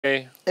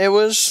It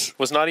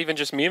was not even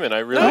just Meeman. I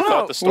really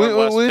thought the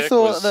Stormblast we pick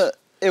thought was... that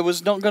it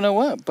was not going to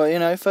work, but you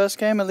know, first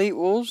game Elite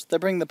Wolves, they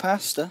bring the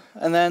pasta,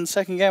 and then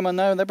second game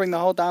Unknown, they bring the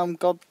whole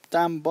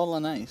goddamn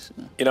bolognese.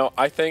 You know,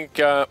 I think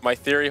my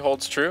theory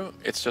holds true.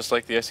 It's just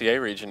like the SEA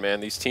region, man.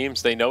 These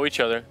teams, they know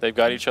each other. They've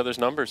got each other's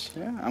numbers.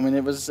 Yeah, I mean,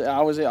 I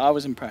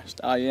was impressed.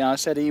 You know, I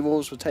said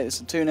E-Wolves would take this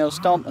a 2-0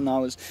 stomp, and I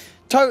was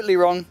totally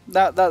wrong.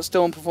 That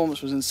Storm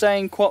performance was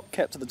insane. Quap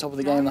kept at the top of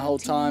the game the whole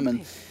time,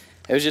 and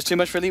it was just too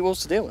much for Elite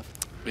Wolves to deal with.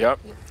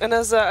 Yep. And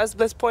as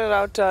Blitz pointed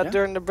out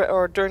during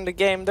the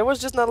game, there was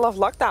just not enough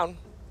lockdown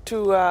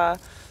to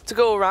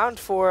go around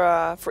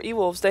for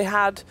E-Wolves. They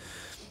had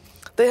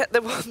the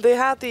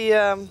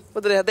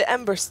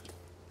Embers.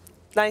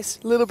 Nice,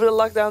 little bit of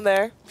lockdown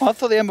there. I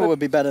thought the Ember would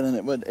be better than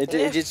it would.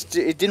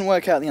 It didn't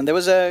work out at the end. There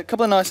was a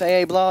couple of nice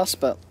AA blasts,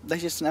 but they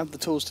just didn't have the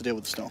tools to deal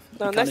with the Storm.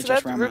 No, next to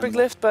that, Rubik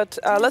Lift. But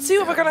let's see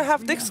what we're gonna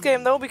have next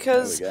game though,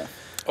 because.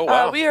 Oh,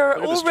 wow. We are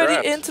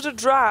already into the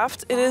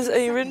draft. It is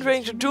a Wind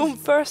Ranger Doom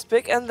first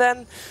pick, and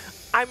then,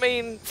 I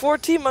mean, for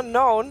Team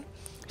Unknown,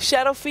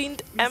 Shadow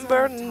Fiend,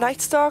 Ember, Night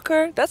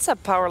Stalker. That's a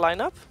power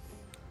lineup.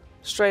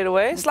 Straight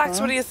away. Slacks,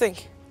 what do you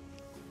think?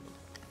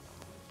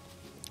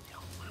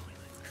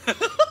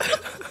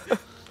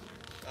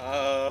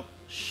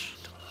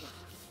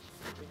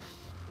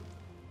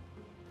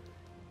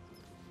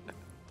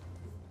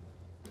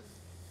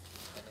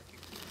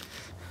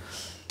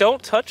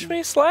 Don't touch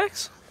me,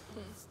 Slacks?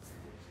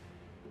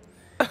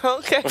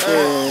 Okay.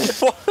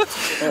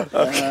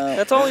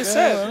 That's all he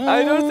said.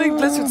 I don't think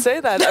Blitz would say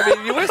that. I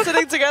mean, you were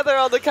sitting together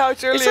on the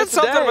couch earlier He said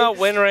today. something about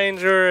Wind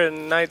Ranger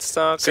and Night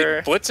Stalker.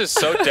 See, Blitz is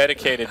so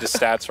dedicated to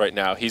stats right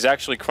now. He's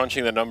actually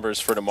crunching the numbers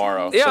for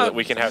tomorrow so that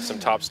we can have some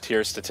top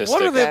tier statistics.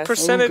 What are the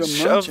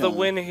percentage of the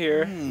win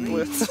here?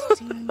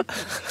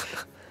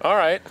 All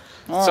right.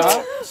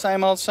 So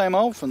same old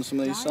from some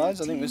of these sides.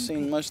 I think we've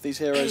seen most of these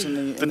heroes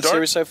in the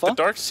series so far. The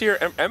Dark Seer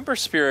Ember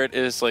Spirit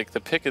is like the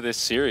pick of this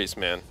series,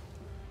 man.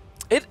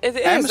 It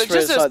is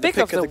just a like pick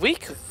of the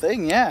week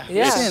thing, yeah.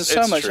 Yeah. We're seeing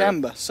so much true.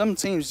 Ember. Some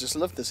teams just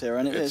love this hero,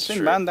 and it's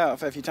been banned out a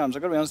fair few times.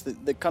 I've got to be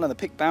honest, the kind of the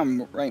pick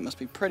ban rate must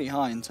be pretty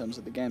high in terms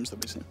of the games that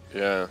we've seen.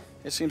 Yeah.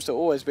 It seems to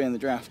always be in the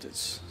draft.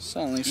 It's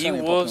certainly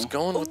E-Wolves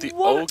going with the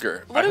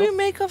Ogre. What do we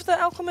make of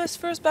the Alchemist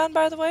first ban,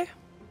 by the way?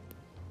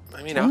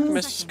 I mean,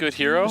 Alchemist is a good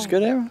hero. It's a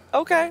good hero.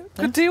 Okay,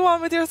 continue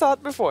on with your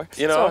thought before.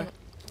 You know,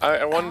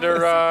 I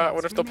wonder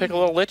if they'll pick a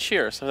little Lich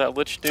here, some of that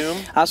Lich Doom.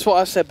 That's what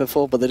I said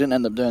before, but they didn't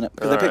end up doing it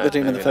because they picked the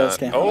Doom in the first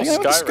game. Oh,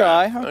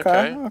 Sky.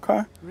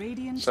 Okay.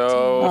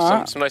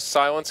 So some nice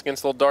silence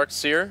against little Dark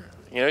Seer.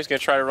 You know, he's going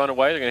to try to run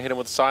away. They're going to hit him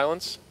with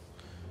silence.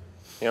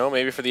 You know,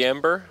 maybe for the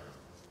Ember.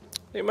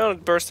 The amount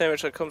of burst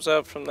damage that comes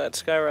out from that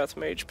Skywrath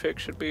Mage pick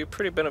should be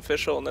pretty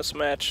beneficial in this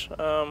match.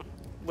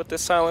 With the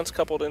silence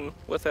coupled in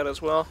with that as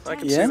well, I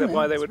can see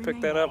why they would pick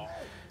that up.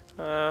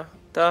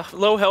 The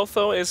low health,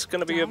 though, is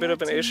going to be a bit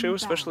of an issue,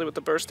 especially with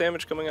the burst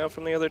damage coming out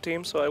from the other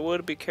team, so I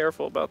would be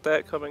careful about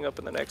that coming up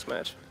in the next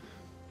match.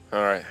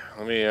 All right,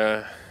 let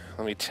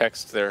me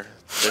text their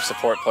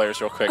support players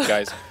real quick,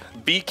 guys.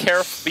 Be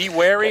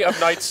wary of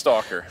Night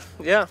Stalker.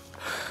 Yeah.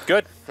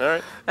 Good. All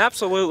right.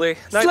 Absolutely.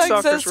 Night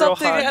Stalker's real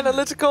something high.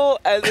 analytical,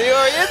 and they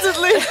are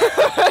instantly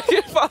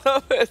making fun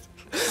of it.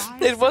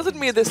 It wasn't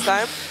me this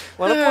time.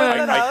 Want to point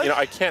that out? You know,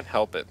 I can't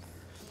help it.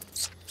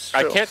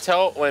 I can't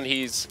tell when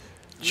he's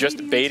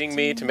just baiting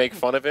me to make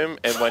fun of him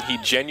and when he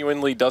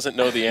genuinely doesn't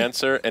know the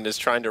answer and is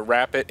trying to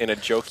wrap it in a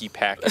jokey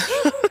package.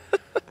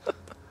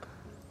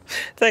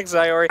 Thanks,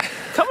 Zyori.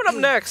 Coming up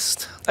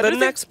next, the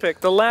next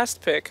pick, the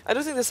last pick. I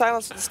do think the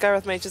silence of the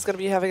Skywrath Mage is going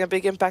to be having a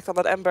big impact on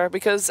that Ember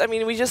because, I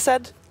mean, we just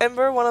said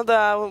Ember, one of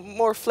the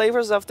more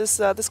flavors of this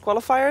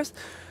qualifiers.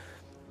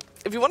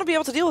 If you want to be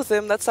able to deal with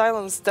him, that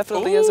silence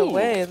definitely is a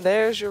way. And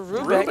there's your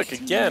Rubik. Rubik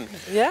again.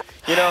 Yeah.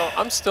 You know,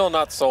 I'm still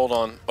not sold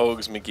on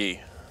Ogs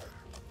McGee.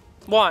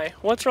 Why?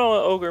 What's wrong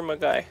with Ogre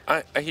McGuy?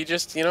 He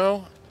just, you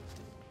know,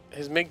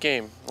 his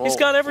mid-game. He's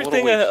got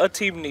everything a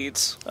team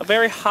needs. A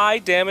very high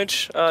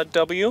damage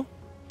W,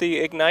 the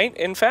Ignite.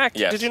 In fact,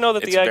 did you know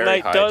that the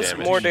Ignite does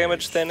more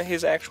damage than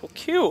his actual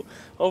Q?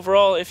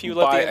 Overall, if you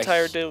let the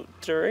entire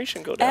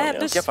duration go down.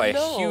 Yeah, by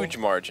a huge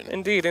margin.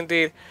 Indeed,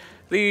 indeed.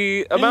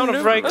 The amount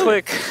of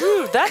right-click.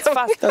 That's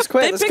fast. That's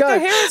quick. They Let's pick go. their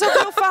heroes up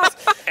real fast.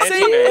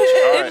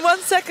 Say in 1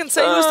 second,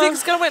 say who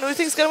thinks going to win. Who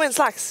thinks going to win?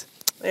 Slacks.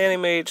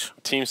 Anti-Mage.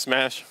 Team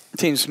Smash.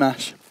 Team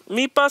Smash.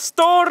 Mi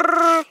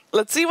Pastor.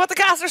 Let's see what the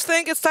casters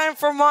think. It's time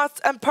for Moth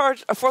and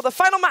Purge for the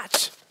final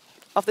match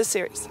of this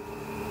series.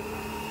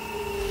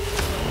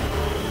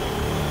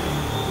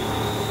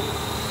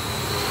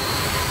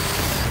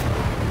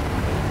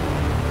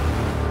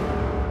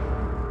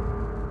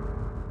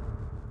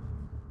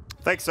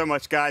 Thanks so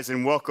much, guys,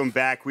 and welcome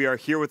back. We are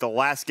here with the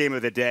last game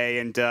of the day,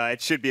 and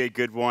it should be a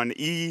good one.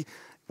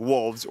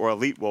 E-Wolves, or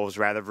Elite Wolves,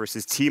 rather,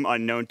 versus Team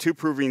Unknown. Two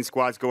proving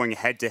squads going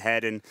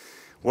head-to-head, and,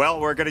 well,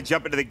 we're going to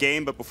jump into the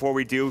game, but before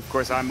we do, of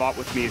course, I'm Mott,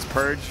 with me is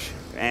Purge,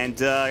 and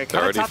kind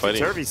of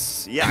topsy-turvy.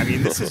 Yeah, I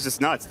mean, this is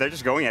just nuts. They're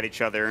just going at each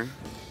other.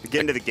 We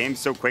get into the game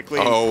so quickly.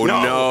 Oh,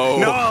 no.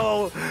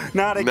 No,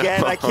 not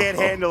again. No. I can't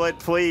handle it,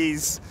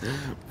 please.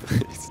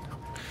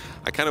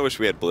 I kind of wish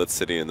we had Blitz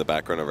sitting in the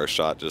background of our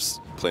shot,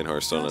 just playing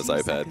Hearthstone on his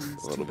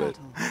iPad a little bit.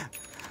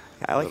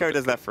 I like how he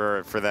does that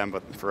for them,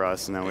 but for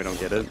us, no, we don't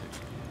get it.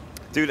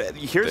 Dude,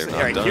 here's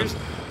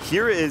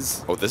here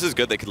is. Oh, this is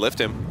good. They could lift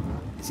him.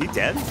 Is he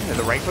dead?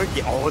 The right click?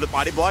 Oh, the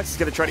body blocks. He's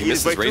gonna try to eat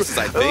his way through. Races,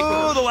 I think.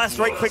 Oh, the last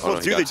right click will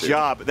do the to.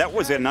 job. That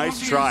was a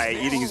nice try,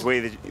 eating his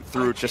way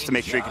through just to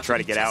make sure he could try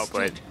to get out.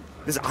 But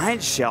this Iron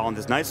Shell and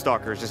this Night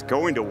Stalker is just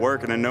going to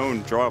work, and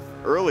Unknown draw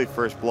early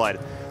first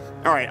blood.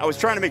 All right, I was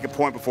trying to make a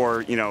point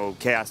before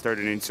chaos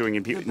started ensuing,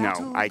 and people.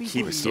 No, I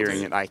keep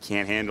hearing it. I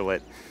can't handle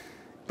it.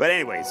 But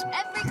anyways,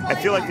 I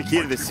feel like the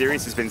key to this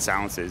series has been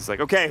silences.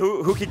 Like, okay,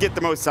 who could get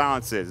the most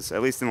silences?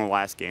 At least in the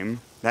last game.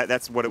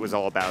 That's what it was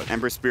all about.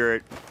 Ember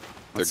Spirit.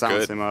 They're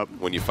silence good him up.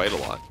 when you fight a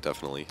lot,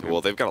 definitely. Yep.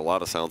 Well, they've got a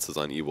lot of silences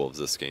on E-Wolves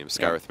this game.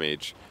 Skywrath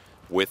Mage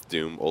with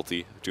Doom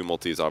ulti. Doom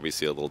ulti is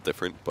obviously a little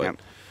different, but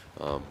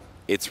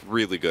it's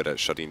really good at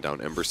shutting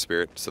down Ember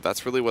Spirit. So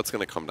that's really what's going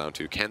to come down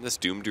to. Can this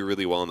Doom do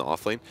really well in the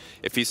offlane?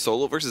 If he's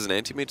solo versus an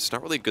anti-mage, it's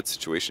not really a good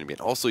situation to be in.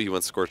 Also, he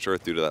went Scorched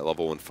Earth due to that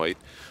level 1 fight,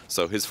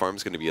 so his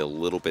farm's going to be a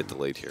little bit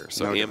delayed here.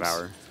 So no Am's,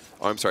 Devour.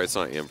 Oh, I'm sorry, it's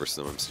not Am versus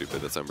him. I'm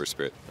stupid. That's Ember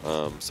Spirit.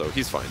 So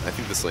he's fine. I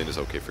think this lane is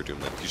okay for Doom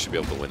then. He should be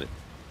able to win it.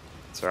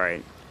 It's all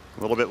right.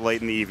 A little bit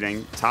late in the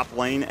evening. Top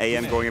lane,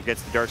 AM going up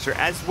against the Darkster,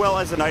 as well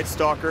as the Night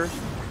Stalker.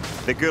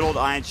 The good old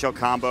Iron Shell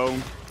combo.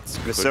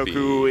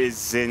 Masoku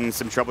is in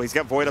some trouble. He's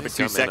got Void up at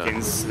 2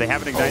 seconds. They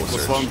have an Ignite to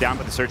slow him down,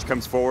 but the Surge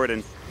comes forward,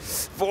 and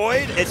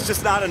Void, it's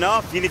just not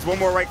enough. He needs one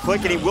more right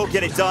click, and he will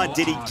get it done.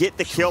 Did he get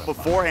the kill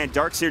beforehand?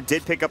 Darkseer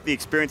did pick up the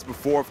experience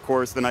before, of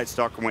course, the Night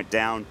Stalker went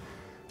down.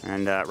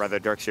 And rather,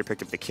 Darkseer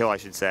picked up the kill, I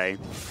should say.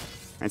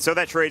 And so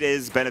that trade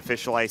is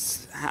beneficial. I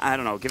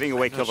don't know, giving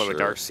away kills over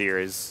Darkseer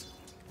is...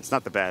 It's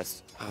not the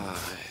best.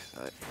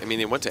 I mean,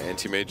 they went to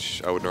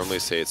Anti-Mage. I would normally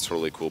say it's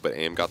totally cool, but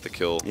AM got the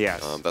kill. Yes.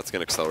 That's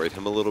going to accelerate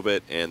him a little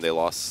bit, and they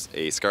lost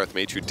a Skywrath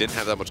Mage who didn't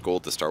have that much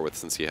gold to start with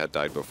since he had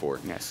died before.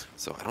 Yes.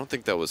 So I don't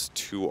think that was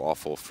too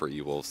awful for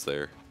E-Wolves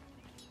there.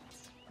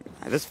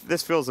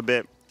 This feels a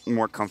bit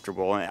more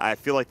comfortable. I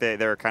feel like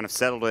they're kind of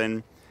settled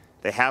in.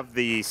 They have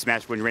the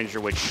Smash Wind Ranger,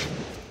 which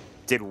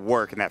did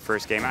work in that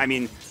first game. I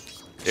mean,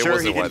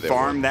 sure, he didn't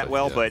farm that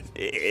well, but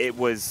it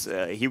was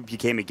he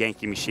became a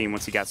ganky machine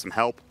once he got some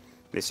help.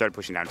 They started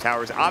pushing down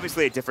towers.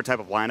 Obviously, a different type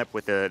of lineup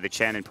with the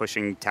Chen and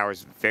pushing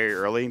towers very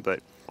early,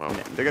 but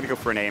they're going to go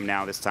for an AM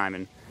now this time,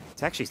 and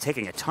it's actually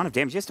taking a ton of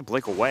damage. He has to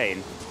blink away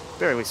and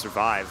barely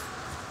survive.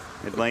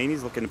 Mid lane,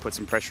 he's looking to put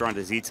some pressure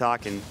onto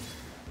Z-Talk, and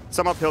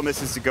some uphill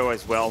misses to go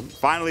as well.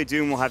 Finally,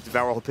 Doom will have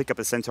Devour. He'll pick up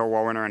a Centaur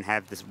Warrunner and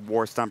have this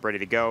War Stomp ready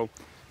to go,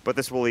 but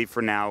this will leave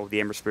for now the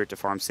Ember Spirit to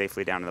farm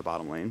safely down in the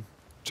bottom lane.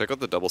 Check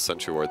out the double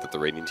sentry ward that the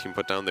Radiant team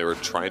put down. They were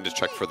trying to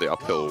check for the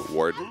uphill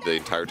ward the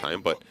entire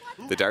time, but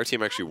the Dire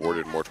team actually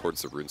warded more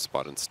towards the rune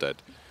spot instead.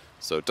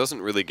 So it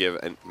doesn't really give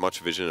much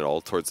vision at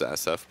all towards the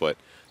SF, but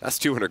that's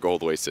 200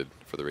 gold wasted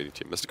for the Radiant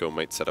team. Mystico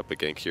might set up a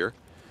gank here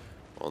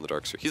on the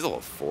Darkseer. He's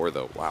level 4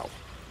 though. Wow.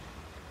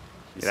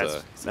 Yeah,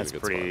 that's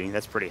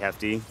pretty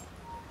hefty.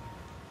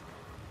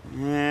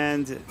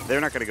 And they're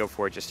not going to go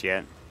for it just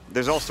yet.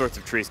 There's all sorts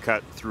of trees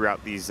cut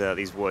throughout these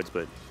woods,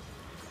 but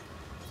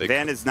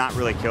Van is not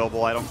really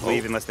killable, I don't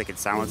believe, unless they can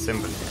silence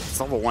him, but it's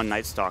level 1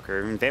 Night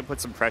Stalker. And Van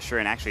puts some pressure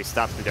and actually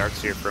stops the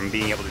Darkseer from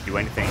being able to do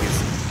anything.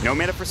 He's no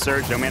mana for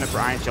Surge, no mana for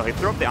Iron Shell. He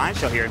threw up the Iron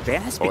Shell here, and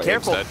Van has to be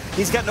careful.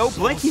 He's got no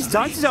blink, he's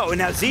done so. And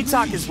now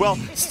Z-Talk as well,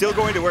 still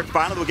going to work.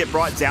 Finally will get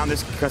brought down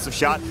this concussive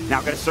shot. Now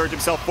going to surge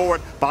himself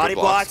forward. Body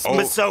blocks,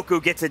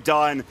 Masoku gets it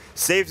done.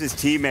 Saves his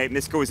teammate.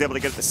 Mystico was able to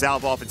get the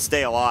salve off and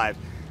stay alive.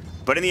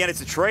 But in the end,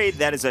 it's a trade.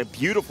 That is a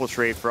beautiful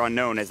trade for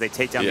Unknown as they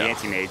take down the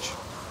Anti-Mage.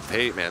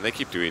 Hey, man, they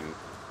keep doing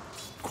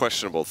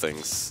questionable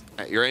things.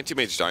 Your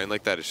anti-mage dying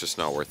like that is just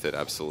not worth it,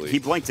 absolutely. He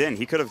blinked in.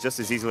 He could have just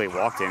as easily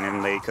walked in,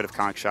 and they could have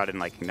conk shot and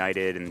like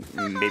ignited, and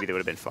maybe they would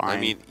have been fine. I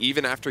mean,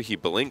 even after he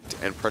blinked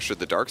and pressured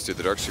the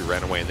Darkseer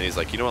ran away, and then he's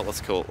like, you know what,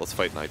 let's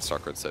fight Night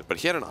Stalker instead. But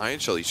he had an Iron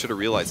Shell. He should have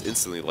realized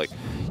instantly, like,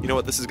 you know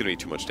what, this is going to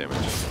be too much damage.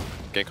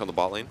 Gank on the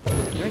bot lane. You're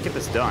going to get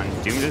this done.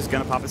 Doom is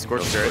going to pop a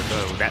Scorched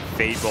Earth. That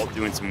Fade Bolt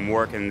doing some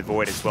work, and the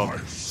Void as well.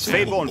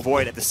 Fade Bolt and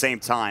Void at the same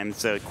time,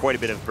 so quite a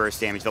bit of burst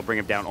damage. They'll bring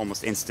him down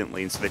almost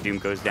instantly, and so the Doom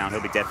goes down. He'll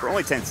be dead for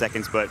only 10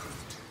 seconds, but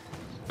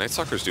Night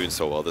Stalker's doing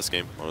so well this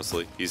game,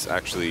 honestly. He's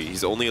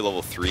only a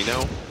level 3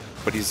 now,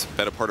 but he's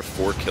been a part of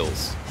 4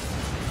 kills.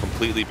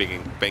 Completely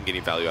been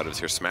getting value out of his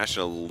here.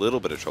 Smashing a little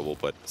bit of trouble,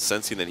 but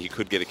sensing that he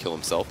could get a kill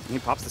himself. He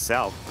pops the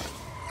salve.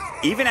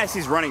 Even as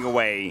he's running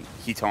away,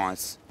 he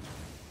taunts.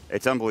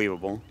 It's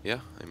unbelievable. Yeah,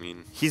 I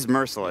mean, he's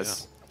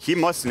merciless. Yeah. He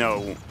must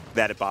know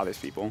that it bothers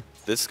people.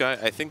 This guy,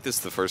 I think this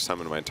is the first time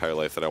in my entire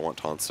life that I want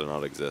taunts to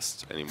not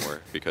exist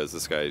anymore, because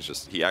this guy is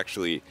just,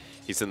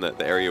 he's in the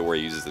area where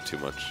he uses it too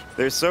much.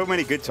 There's so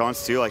many good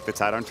taunts too, like the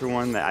Tidehunter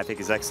one that I think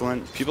is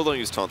excellent. People don't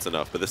use taunts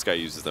enough, but this guy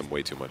uses them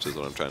way too much is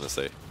what I'm trying to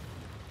say.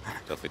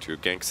 Definitely true.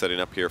 Gank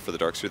setting up here for the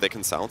Darkseer. They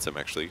can silence him,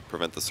 actually,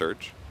 prevent the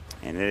surge.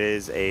 And it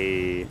is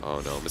a... Oh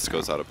no,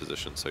 Mystico's out of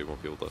position, so he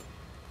won't be able to...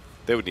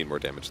 They would need more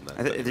damage than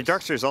that. The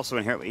Darkseer is also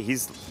inherently,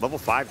 he's level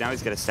 5 now.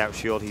 He's got a stout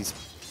shield. He's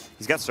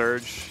got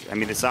Surge. I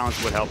mean, the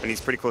silence would help, and he's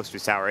pretty close to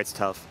his tower. It's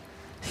tough.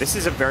 This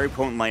is a very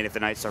potent lane if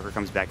the Night Stalker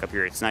comes back up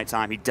here. It's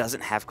nighttime. He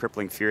doesn't have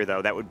Crippling Fear,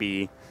 though. That would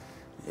be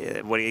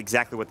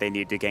exactly what they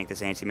need to gank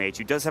this anti-mage.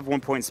 He does have 1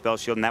 point Spell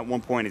Shield, and that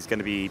 1 point is going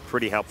to be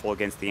pretty helpful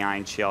against the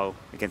Iron Shell,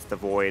 against the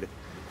Void.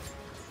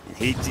 And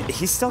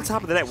he's still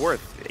top of the net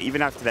worth,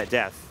 even after that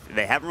death.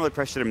 They haven't really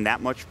pressured him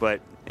that much, but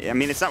I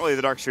mean, it's not really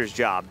the Darkseer's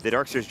job. The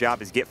Darkseer's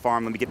job is get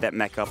farm, let me get that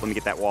mech up, let me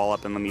get that wall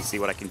up, and let me see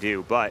what I can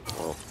do. But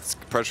well, it's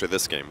pressure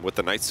this game. With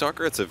the Night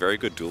Stalker, it's a very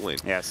good dual lane.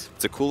 Yes.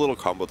 It's a cool little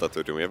combo that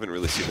they're doing. We haven't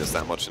really seen this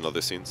that much in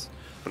other scenes.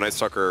 The Night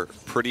Stalker,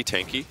 pretty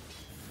tanky.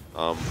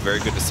 Very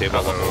good to save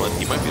on level 1.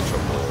 He might be in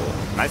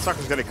trouble. Night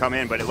Stalker's going to come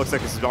in, but it looks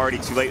like this is already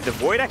too late. The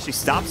Void actually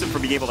stops him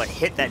from being able to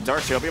hit that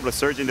Darkseer. He'll be able to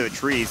surge into the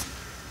trees.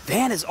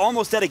 Van is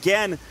almost dead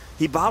again.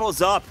 He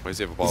bottles up. Why does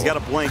he have a bottle? He's got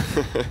a blink.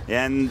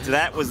 And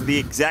that was the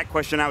exact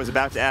question I was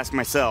about to ask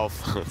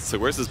myself. So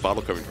where's this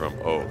bottle coming from?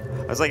 Oh.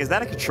 I was like, is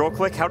that a control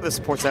click? How do the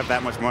supports have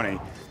that much money?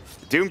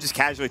 Doom just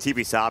casually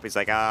TP top. He's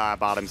like,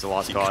 bottom's a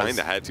lost cause. He kind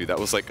of had to. That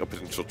was like a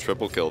potential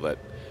triple kill that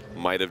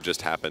might have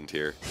just happened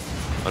here.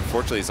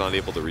 Unfortunately, he's not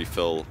able to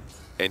refill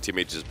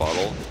Anti-Mage's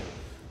bottle.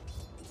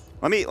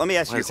 Let me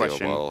ask you a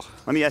question.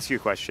 Let me ask you a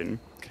question.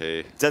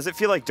 Okay. Does it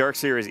feel like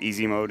Darkseer is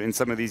easy mode in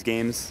some of these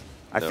games?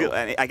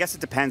 I guess it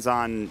depends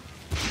on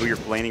who you're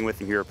laning with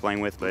and who you're playing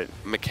with, but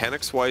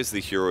mechanics-wise, the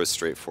hero is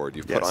straightforward.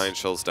 You put Iron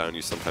Shells down,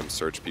 you sometimes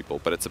surge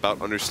people, but it's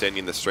about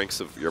understanding the strengths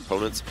of your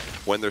opponents,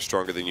 when they're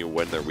stronger than you,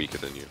 when they're weaker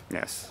than you.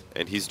 Yes.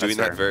 And he's doing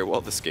that very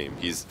well this game.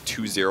 He's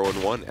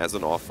 2-0-1 as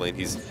an offlane.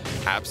 He's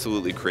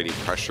absolutely creating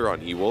pressure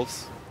on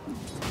E-Wolves.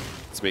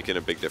 It's making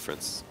a big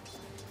difference.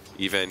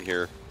 Evan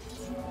here.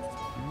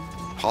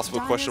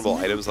 Possible questionable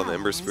items on the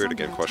Ember Spirit,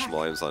 again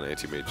questionable items on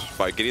Anti-Mage.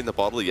 By getting the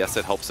bottle, yes,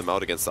 it helps him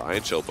out against the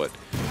Iron Shell, but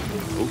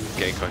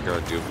gank on here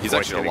on Doom. He's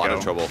actually in a lot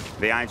of trouble.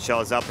 The Iron Shell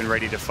is up and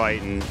ready to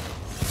fight, and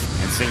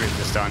Singer's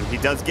just done. He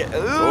does get,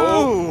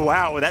 ooh,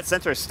 wow, that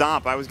center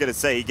stomp, I was going to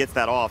say he gets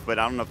that off, but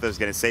I don't know if that was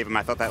going to save him.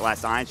 I thought that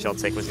last Iron Shell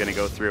take was going to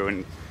go through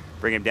and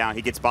bring him down.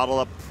 He gets bottled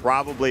up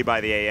probably by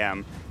the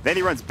AM. Then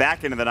he runs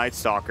back into the Night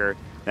Stalker,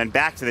 then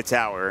back to the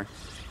tower,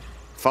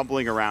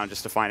 fumbling around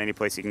just to find any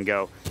place he can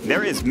go.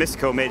 There is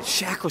Mystico mid.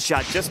 Shackle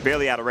Shot just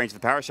barely out of range. The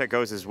Power Shot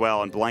goes as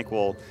well, and Blank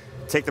will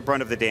take the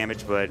brunt of the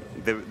damage, but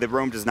the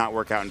roam does not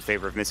work out in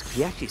favor of Mystico.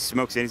 He actually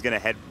smokes in. He's going to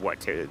head,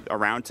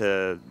 around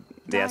to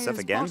the SF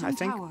again, I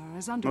think,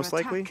 most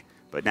likely.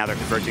 But now they're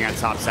converging on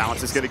top.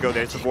 Silence is going to go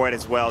there. It's a Void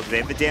as well. They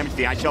have the damage.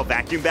 The Iron Shell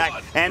vacuum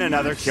back, and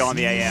another kill on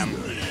the AM.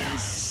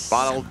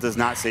 Bottle does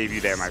not save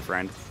you there, my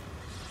friend.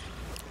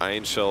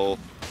 Iron Shell,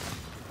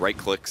 right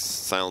clicks,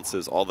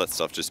 silences, all that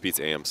stuff just beats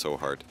AM so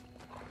hard.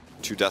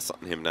 2 deaths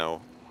on him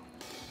now.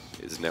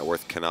 His net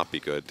worth cannot be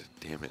good.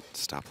 Damn it,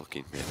 stop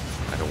looking, man.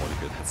 I don't want to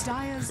hear that.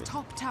 Dire's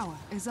top tower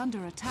is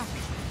under attack.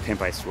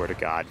 Pimp, I swear to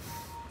God.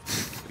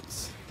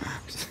 Please.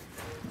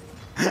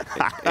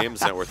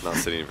 AM's net worth not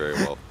sitting very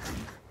well.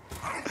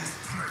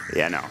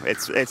 Yeah, no,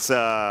 it's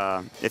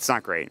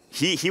not great.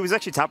 He was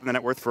actually top in the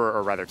net worth for,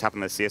 or rather top in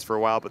the CS for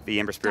a while, but the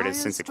Ember Spirit has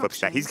since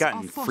eclipsed that. He's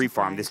gotten free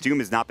farm. This Doom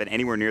has not been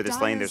anywhere near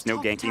this lane. There's no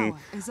ganking.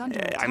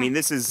 I mean,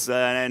 this is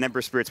an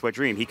Ember Spirit's wet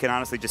dream. He can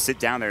honestly just sit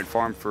down there and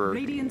farm for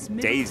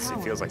days,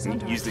 it feels like.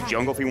 Use the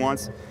jungle if he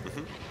wants.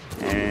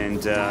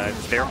 And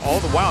they're all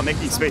the while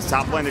making space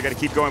top lane. They're going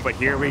to keep going, but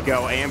here we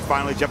go. AM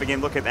finally jumping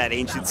in. Look at that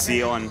Ancient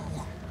Seal and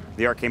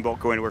the Arcane Bolt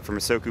going to work for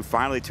Masoku,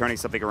 finally turning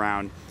something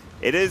around.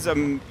 It is,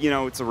 you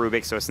know, it's a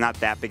Rubik, so it's not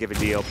that big of a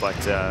deal, but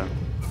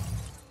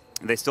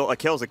they still, a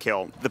kill's a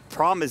kill. The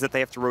problem is that they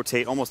have to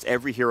rotate almost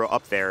every hero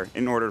up there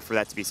in order for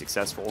that to be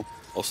successful.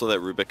 Also, that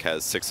Rubik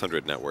has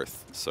 600 net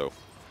worth, so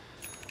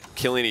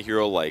killing a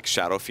hero like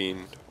Shadow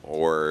Fiend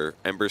or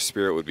Ember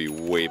Spirit would be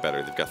way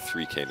better. They've got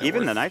 3k net worth.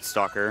 Even the Night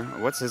Stalker,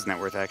 what's his net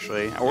worth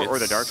actually? Or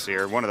the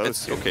Darkseer, one of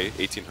those two. Okay,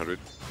 1800.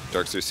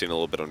 Darkseer's seen a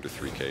little bit under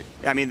 3k.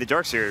 Yeah, I mean, the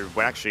Darkseer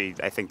would actually,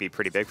 I think, be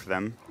pretty big for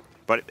them.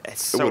 But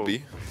it's so... It would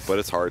be, but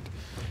it's hard.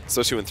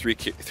 Especially when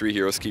three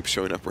heroes keep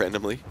showing up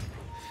randomly.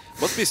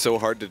 It must be so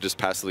hard to just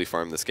passively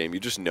farm this game. You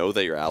just know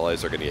that your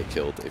allies are going to get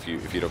killed if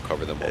you don't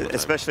cover them all the time.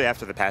 Especially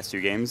after the past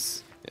 2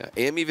 games. Yeah,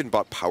 AM even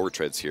bought Power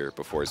Treads here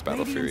before his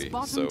Battle Fury,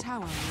 so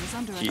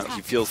he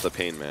feels the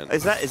pain, man.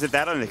 Is it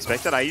that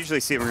unexpected? I usually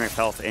see him bring up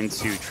health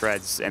into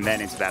Treads and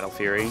then into Battle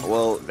Fury.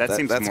 Well, that's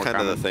kind common.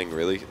 of the thing,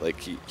 really. Like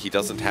he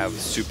doesn't have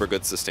super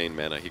good sustained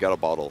mana. He got a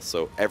bottle,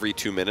 so every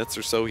 2 minutes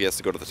or so he has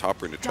to go to the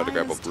top rune to try to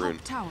grab a rune.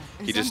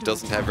 He just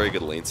doesn't have very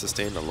good lane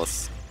sustain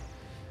unless.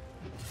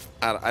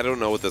 I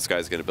don't know what this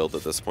guy's going to build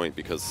at this point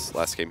because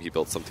last game he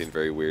built something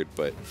very weird,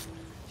 but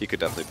he could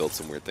definitely build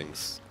some weird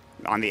things.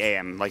 On the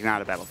AM, like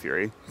not a Battle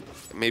Fury.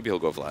 Maybe he'll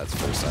go Vlad's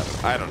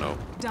first. I don't know,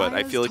 but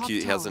I feel like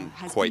he hasn't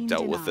quite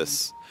dealt with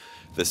this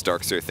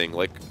Darkseer thing.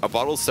 Like a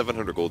bottle's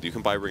 700 gold. You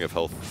can buy Ring of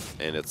Health,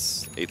 and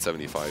it's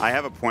 875. I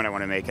have a point I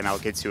want to make, and I'll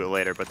get to it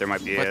later. But there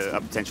might be a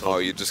potential. Oh,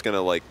 you're just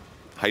gonna like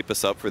hype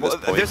us up for this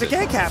point? There's a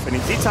gank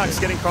happening. Detox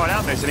getting caught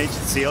out. There's an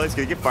Ancient Seal. He's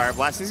gonna get Fire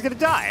Blast. He's gonna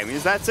die. I mean,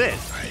 that's it.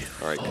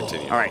 All right,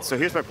 continue. All right, so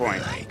here's my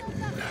point.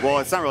 Well,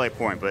 it's not really a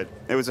point, but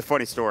it was a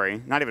funny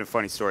story. Not even a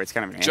funny story. It's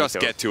kind of an Just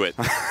anecdote. get to it.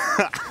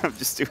 I'm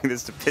just doing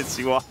this to piss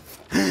you off.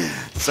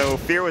 So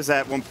Fear was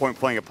at one point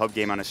playing a pub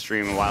game on a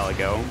stream a while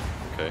ago.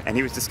 Okay. And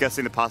he was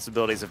discussing the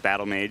possibilities of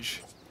Battle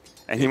Mage.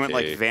 And he went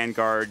like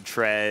Vanguard,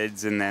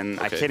 Treads, and then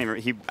I can't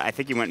even. I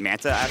think he went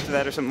Manta after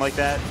that or something like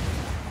that.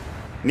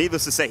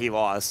 Needless to say, he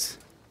lost.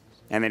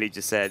 And then he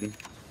just said,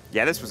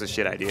 "Yeah, this was a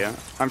shit idea.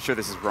 I'm sure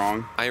this is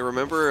wrong." I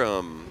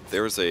remember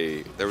there was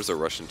a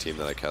Russian team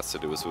that I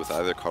casted. It was with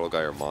either Cuddle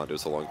Guy or Mod. It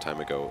was a long time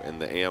ago, and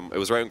the AM. It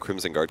was right when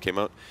Crimson Guard came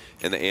out,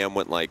 and the AM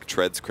went like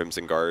Treads,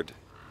 Crimson Guard,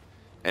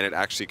 and it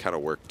actually kind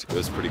of worked. It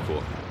was pretty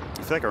cool.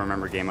 I feel like I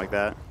remember a game like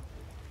that.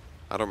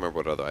 I don't remember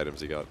what other items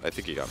he got. I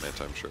think he got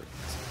Manta, I'm sure.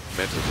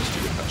 Manta's just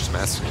too good patch.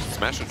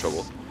 Smash in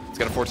trouble. He's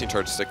got a 14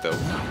 charge stick though.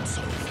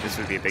 This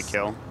would be a big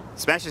kill.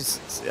 Smash has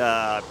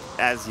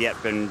as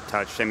yet been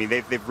touched. I mean,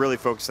 they've really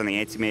focused on the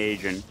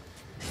anti-mage and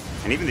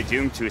even the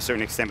Doom to a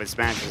certain extent, but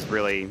Smash is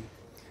really,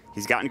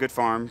 he's gotten good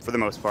farm for the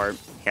most part.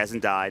 He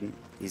hasn't died.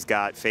 He's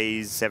got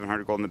phase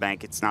 700 gold in the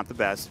bank. It's not the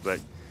best, but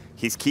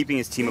he's keeping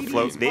his team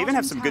afloat. They even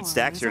have some good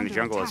stacks here in the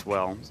jungle as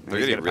well. They're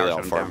getting really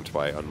out-farmed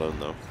by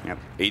Unknown though. Yep.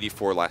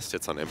 84 last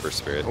hits on Ember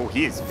Spirit. Oh,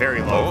 he is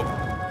very low.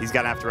 He's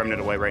got to have to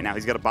Remnant away right now.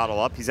 He's got to bottle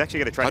up. He's actually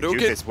going to try to juke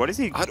this. What is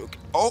he?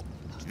 Oh!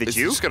 The Is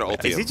juke? he just going to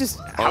ulti Is he him? just,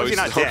 how is he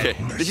not dead?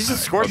 Okay. Did he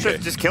just Scorched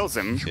Earth just kills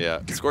him?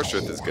 Yeah, Scorched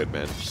Earth is good,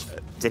 man.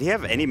 Did he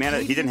have any mana?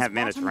 He didn't have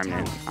mana to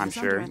Remnant, I'm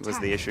sure, was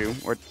the issue.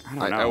 Or, I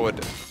don't know. I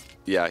would,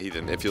 yeah, he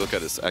didn't. If you look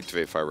at his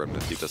Activate Fire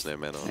Remnant, he doesn't have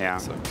mana on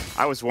it. So.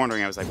 I was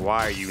wondering, I was like,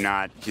 why are you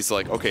not? He's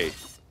like, okay,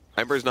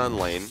 Ember's not in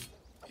lane.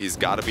 He's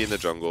got to be in the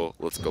jungle.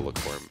 Let's go look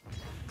for him.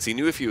 Because he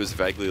knew if he was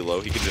vaguely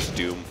low, he could just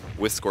Doom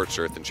with Scorched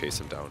Earth and chase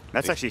him down.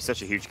 That's actually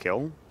such a huge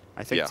kill,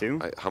 I think, too.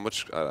 How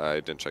much? I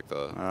didn't check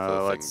the thing,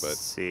 but let's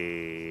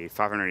see,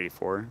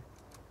 584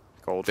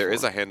 gold. There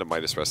is a Hand of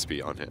Midas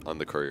recipe on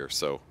the courier,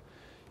 so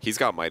he's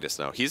got Midas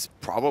now. He's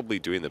probably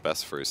doing the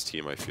best for his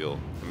team, I feel.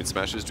 I mean,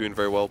 Smash is doing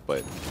very well,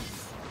 but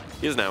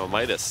he doesn't have a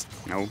Midas.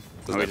 No,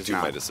 doesn't have two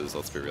Midases,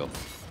 let's be real.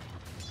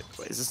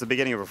 Is this the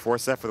beginning of a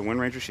 4-staff for the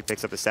Wind Ranger? She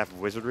picks up the Staff of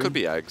Wizardry? Could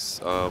be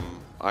eggs.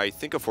 I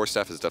think a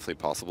 4-staff is definitely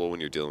possible when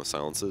you're dealing with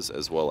silences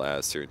as well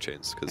as Searing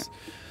Chains, because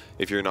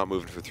if you're not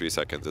moving for 3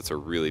 seconds, it's a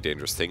really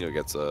dangerous thing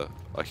against a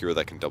hero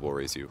that can double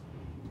raise you.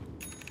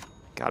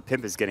 God,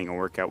 Pimp is getting a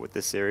workout with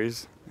this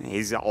series.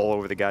 He's all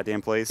over the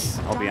goddamn place.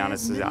 I'll be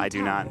honest, I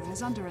do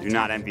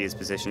not envy his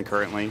position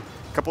currently.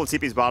 A couple of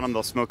TPs bottom,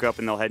 they'll smoke up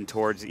and they'll head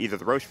towards either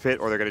the Roche Pit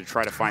or they're going to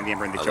try to find the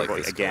Ember in the jungle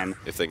again.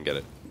 If they can get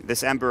it.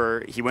 This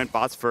Ember, he went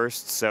bots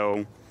first,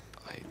 so...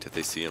 Did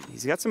they see him?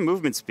 He's got some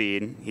movement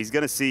speed. He's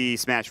going to see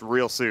Smash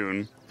real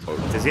soon. Oh.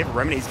 Does he have a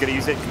remedy? He's going to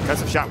use it.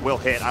 Concussive Shot will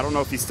hit. I don't know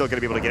if he's still going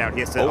to be able to get out.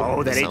 He has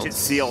to... that Ancient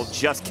Seal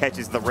just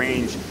catches the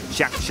range.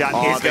 Shot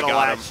is going to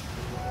latch.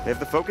 They have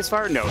the Focus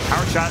Fire? No.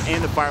 Power Shot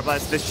and the Fire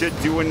Blast. This should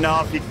do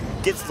enough. He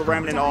gets the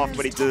Remnant off,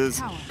 but he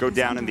does go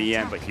down in the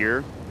end. But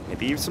here,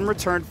 maybe some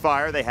return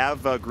fire. They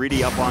have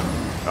Greedy up on...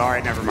 All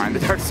right, never mind. The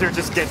Darkseer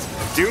just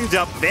gets doomed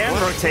up. Van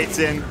rotates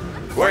in.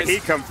 Where'd he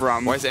come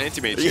from? Why is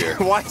Anti-Mage here?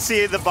 Why is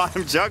he in the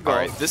bottom jungle? All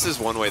right, this is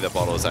one way that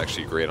Bottle is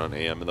actually great on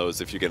AM, and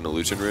those if you get an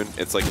Illusion Rune,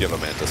 it's like you have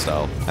a Manta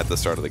style at the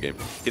start of the game.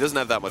 He doesn't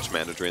have that much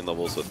mana drain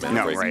levels with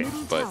Mana Break,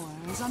 but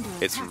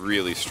it's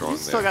really strong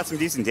He's still got some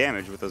decent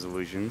damage with those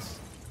illusions.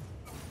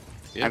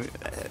 Yeah.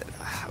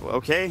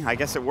 Okay, I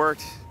guess it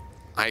worked.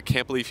 I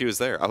can't believe he was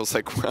there. I was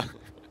like, wow.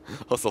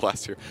 That was the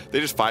last year.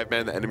 They just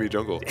 5-man the enemy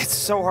jungle. It's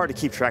so hard to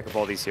keep track of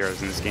all these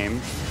heroes in this game.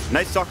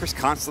 Night Stalker's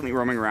constantly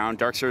roaming around.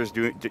 Darkseer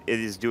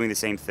is doing the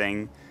same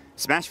thing.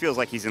 Smash feels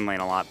like he's in lane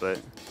a lot, but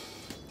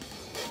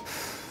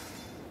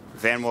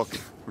Van will...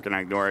 We're going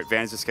to ignore it.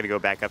 Van's just going to go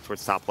back up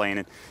towards top lane.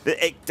 And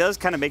it does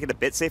kind of make it a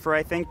bit safer,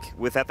 I think,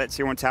 without that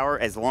tier 1 tower,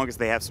 as long as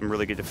they have some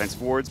really good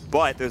defensive wards.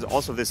 But there's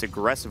also this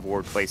aggressive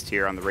ward placed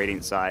here on the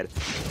Radiant side.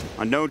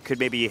 Unknown could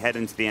maybe head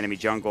into the enemy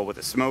jungle with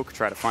a smoke,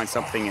 try to find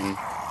something, and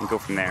go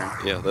from there.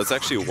 Yeah, that's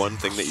actually one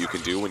thing that you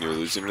can do when you're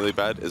losing really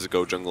bad, is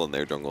go jungle in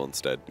their jungle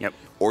instead. Yep.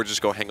 Or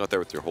just go hang out there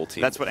with your whole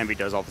team. That's what Envy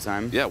does all the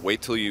time. Yeah,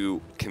 wait till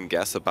you can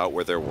guess about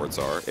where their wards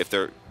are. If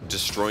they're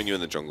destroying you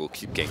in the jungle,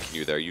 keep ganking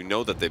you there. You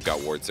know that they've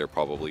got wards there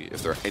probably.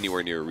 If they're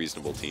anywhere near a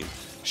reasonable team,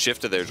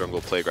 shift to their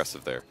jungle, play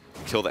aggressive there.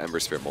 Kill the Ember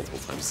Spirit multiple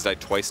times. He's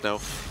died twice now.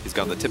 He's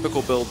got the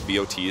typical build,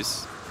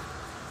 BOTs.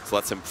 So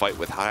lets him fight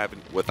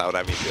without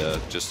having to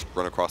just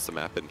run across the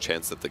map and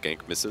chance that the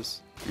gank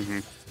misses.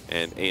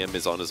 And AM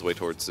is on his way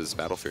towards his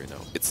Battle Fury now.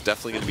 It's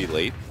definitely going to be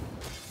late,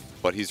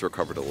 but he's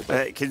recovered a little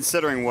bit.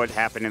 Considering what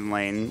happened in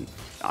lane,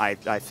 I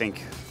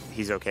think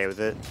he's okay with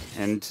it.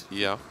 And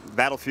yeah,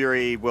 Battle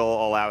Fury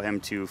will allow him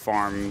to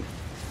farm.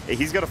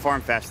 He's going to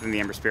farm faster than the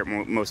Ember Spirit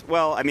most.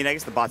 Well, I mean, I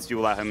guess the bots do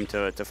allow him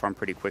to farm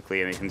pretty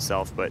quickly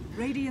himself, but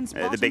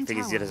the big thing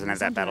is he doesn't have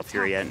that Battle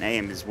Fury yet, and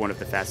AM is one of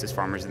the fastest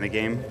farmers in the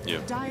game. Yeah.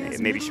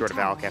 Maybe short of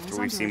Alk after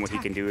we've seen what he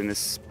can do in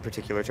this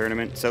particular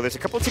tournament. So there's a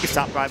couple of tickets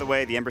top, by the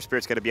way. The Ember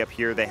Spirit's going to be up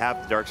here. They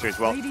have the Darkseer as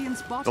well.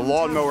 The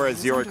Lawnmower, as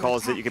Zero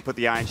calls it, you can put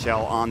the Iron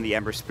Shell on the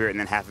Ember Spirit and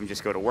then have him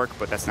just go to work,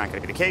 but that's not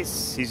going to be the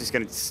case. He's just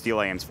going to steal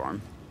AM's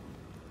farm.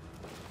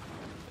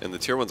 and the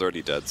tier 1's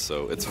already dead,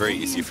 so it's very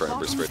easy for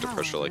Ember Spirit to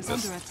pressure like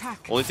this.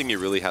 Only thing he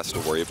really has to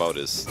worry about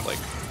is like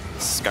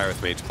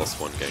Skywrath Mage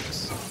 +1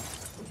 ganks.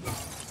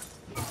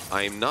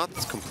 I'm not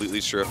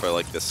completely sure if I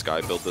like this Sky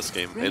build this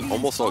game. In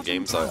almost all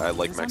games, I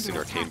like maxing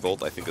Arcane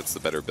Bolt. I think it's the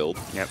better build.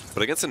 Yep.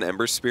 But against an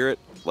Ember Spirit,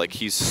 like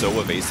he's so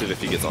evasive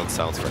if he gets on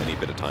silence for any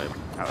bit of time.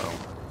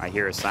 Uh-oh. I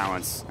hear a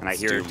silence, and I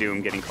hear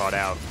Doom getting caught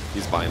out.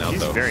 He's buying out,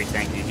 though. He's very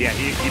tanky. Yeah,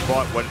 he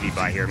bought, what did he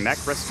buy here?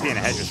 Mech recipe and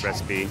a Hedges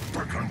recipe.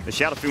 The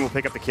Shadow Fiend will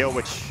pick up the kill,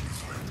 which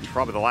is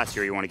probably the last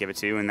hero you want to give it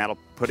to, and that'll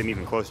put him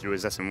even closer to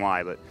his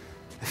SNY, but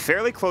a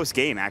fairly close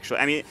game,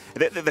 actually. I mean,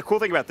 the cool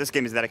thing about this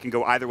game is that it can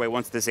go either way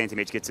once this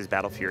Anti-Mage gets his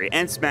Battle Fury.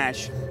 And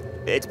Smash,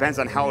 it depends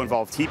on how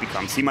involved he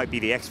becomes. He might be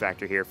the X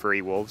factor here for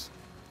E-Wolves.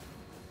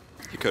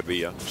 He could be,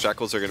 yeah.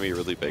 Shackles are going to be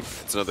really big.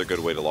 It's another good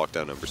way to lock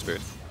down Ember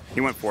Spirit. He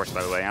went Force,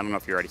 by the way. I don't know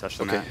if you already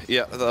touched on that.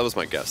 Yeah, that was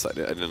my guess. I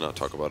did not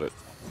talk about it.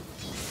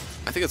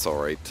 I think it's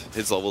all right.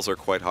 His levels are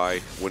quite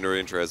high. Wind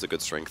Ranger has a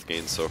good strength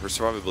gain, so her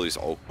survivability is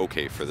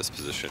okay for this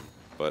position.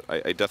 But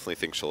I definitely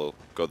think she'll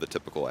go the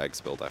typical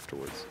Ags build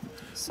afterwards.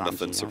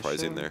 Nothing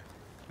surprising there.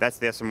 That's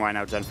the SMY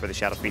now done for the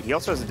Shadow Fiend. He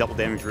also has a double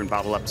damage rune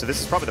bottled up, so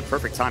this is probably the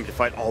perfect time to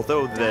fight,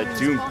 although the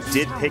Doom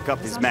did pick up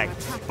his mech.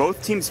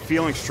 Both teams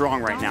feeling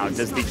strong right now.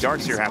 Does the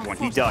Darkseer have one?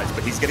 He does,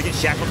 but he's going to get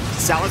shackled.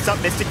 Silence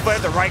up, Mystic Flare,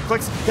 the right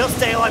clicks. He'll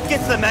stay alive,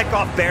 gets the mech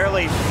off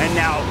barely, and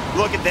now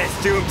look at this.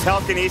 Doom,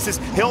 telekinesis,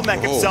 he'll mech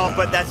himself,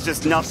 but that's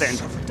just nothing.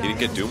 He didn't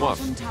get Doom off.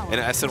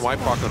 And SNY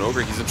proc on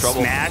Ogre, he's in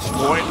trouble. Smash,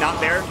 Void not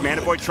there. Mana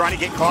Void trying to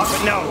get caught,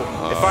 but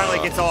no. It finally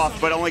gets off,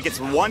 but only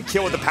gets one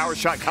kill with the power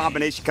shot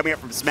combination coming up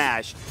from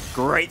Smash.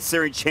 Great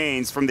searing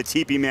chains from the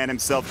TP man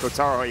himself,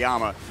 Kotaro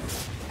Oyama,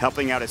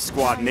 helping out his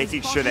squad,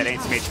 making sure that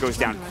Anti-Mage goes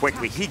down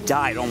quickly. He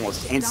died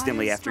almost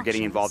instantly after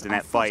getting involved in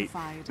that fight.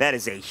 That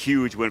is a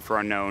huge win for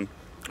Unknown.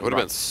 It would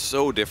have been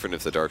so different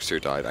if the Darkseer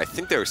died. I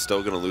think they were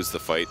still going to lose the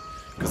fight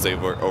because they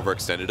were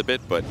overextended a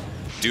bit, but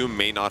Doom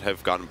may not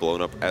have gotten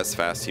blown up as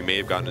fast. He may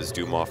have gotten his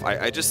Doom off.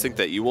 I just think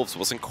that E-Wolves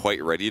wasn't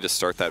quite ready to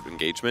start that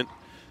engagement.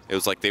 It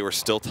was like they were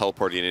still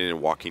teleporting in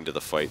and walking to the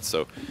fight.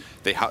 So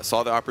they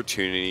saw the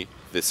opportunity.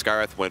 The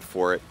Skywrath went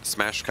for it.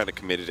 Smash kind of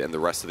committed, and the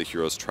rest of the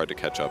heroes tried to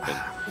catch up,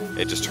 and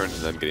it just turned to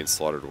them getting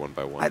slaughtered one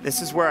by one.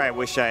 This is where I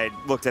wish I had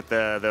looked at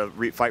the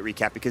fight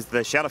recap, because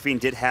the Shadow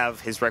Fiend did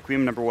have his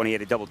Requiem. Number one, he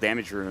had a double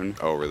damage rune.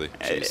 Oh, really?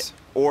 Jeez.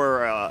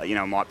 Or, you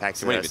know,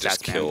 Modpack's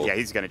just kill. Yeah,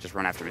 he's going to just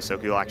run after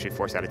Misoku. He'll actually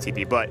force out a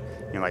TP. But,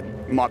 you know, like,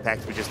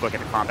 Modpack would just look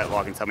at the combat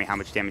log and tell me how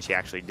much damage he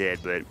actually did.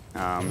 But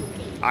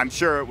I'm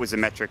sure it was a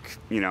metric,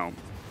 you know,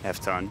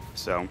 F-ton.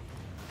 So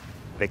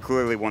they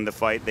clearly won the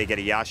fight. They get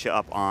a Yasha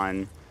up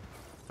on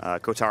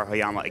Kotaro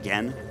Oyama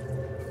again.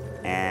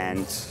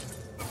 And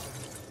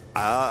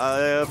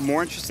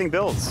more interesting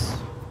builds.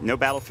 No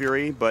Battle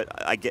Fury, but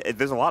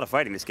there's a lot of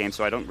fighting in this game,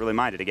 so I don't really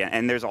mind it again.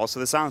 And there's also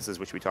the silences,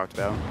 which we talked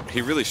about.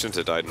 He really shouldn't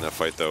have died in that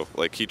fight, though.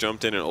 Like, he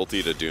jumped in and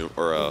ultied a Doom,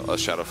 or a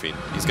Shadow Fiend.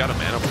 He's got a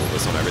mana pool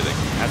list on everything.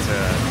 That's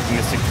a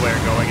Mystic Flare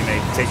going, and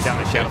they take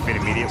down the Shadow Fiend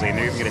immediately, and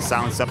they're even going to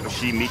silence up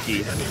Shi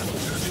Miki.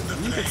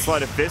 Good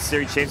Sleight of Fist.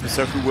 Searing Chains.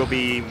 Misoku will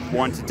be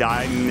one to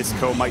die.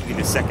 Misko might be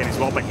the second as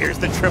well, but here's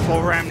the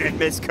triple remnant.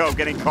 Misko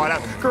getting caught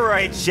out.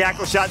 Great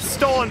Shackle shot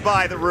stolen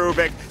by the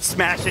Rubik.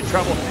 Smash in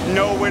trouble.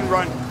 No wind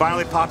run.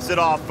 Finally pops it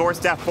off. Thor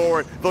staff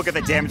forward. Look at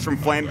the damage from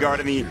Flame Guard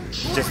and the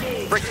just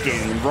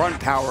freaking run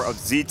power of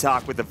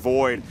Z-Talk with the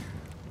Void.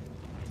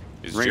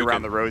 Ring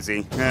around the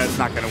Rosie. It's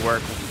not going to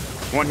work.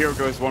 One hero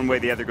goes one way,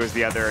 the other goes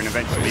the other, and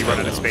eventually you run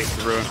out of space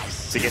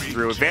to get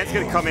through. Van's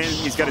going to come in.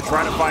 He's going to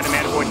try to find a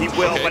mana void. He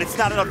will, but it's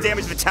not enough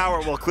damage. The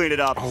tower will clean it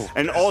up.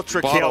 An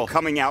ultra kill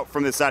coming out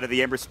from the side of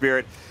the Ember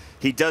Spirit.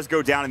 He does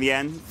go down in the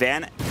end.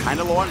 Van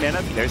kind of low on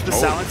mana. There's the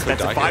silence.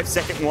 That's a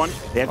 5-second one.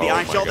 They have the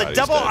Iron Shell, the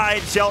double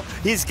Iron Shell.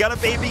 He's going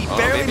to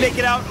barely make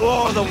it out.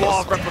 Oh, the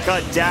wall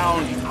replica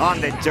down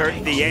on the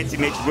dirt. The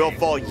Anti-Mage will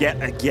fall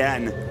yet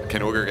again.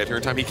 Can Ogre get here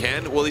in time? He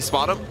can. Will he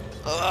spot him?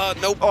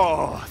 Nope.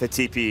 Oh, the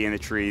TP in the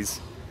trees.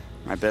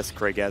 My best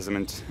Craig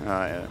Azamant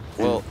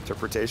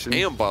interpretation.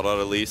 AM bought out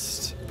at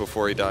least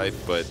before he died,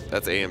 but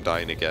that's AM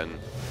dying again.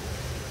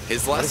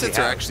 His last hits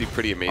are actually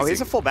pretty amazing. Oh,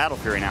 he's a full Battle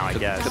Fury now, I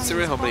guess.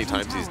 Considering how many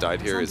times he's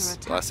died here, his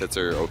last hits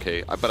are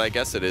okay. But I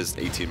guess it is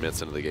 18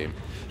 minutes into the game.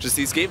 Just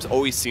these games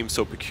always seem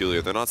so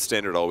peculiar. They're not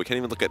standard at all. We can't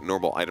even look at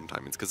normal item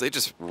timings because they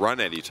just run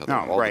at each other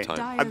all the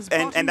time.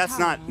 And that's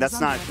not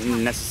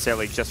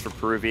necessarily just for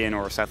Peruvian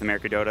or South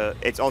America Dota.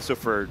 It's also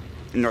for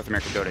North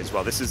America Dota as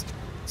well. This is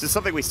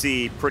something we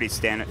see pretty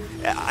standard.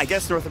 I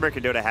guess North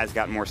America Dota has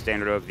gotten more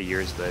standard over the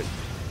years, but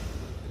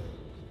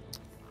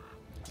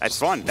it's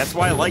fun. That's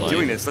why I like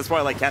doing this. That's why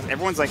I like casting.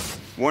 Everyone's like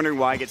wondering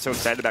why I get so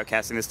excited about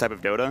casting this type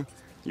of Dota.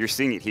 You're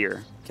seeing it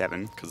here,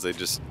 Kevin. Because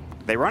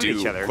they run at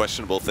each other.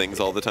 Questionable things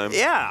all the time.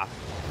 Yeah.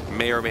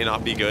 May or may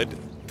not be good.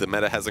 The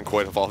meta hasn't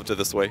quite evolved to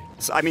this way.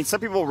 So, I mean, some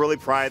people really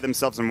pride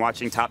themselves in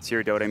watching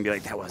top-tier Dota and be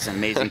like, that was an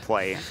amazing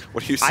play.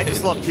 What are you saying? I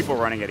just love people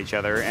running at each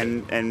other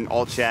and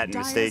all chat and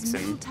mistakes.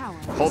 And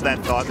hold that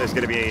thought. There's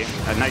going to be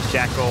a nice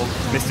Shackle.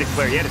 Mystic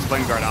Flare. He had his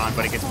Flame Guard on,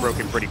 but it gets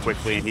broken pretty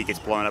quickly, and he gets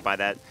blown up by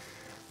that.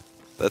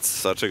 That's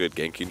such a good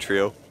ganking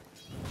trio.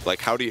 Like,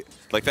 how do you...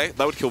 Like, that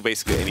would kill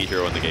basically any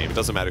hero in the game. It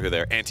doesn't matter who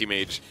they're.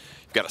 Anti-mage,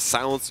 you've got a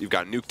silence, you've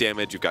got nuke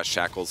damage, you've got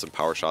shackles and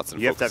power shots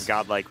and You focus. have to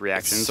have godlike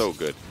reactions. It's so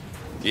good.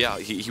 Yeah,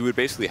 he would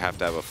basically have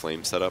to have a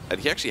flame set up. And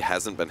he actually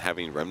hasn't been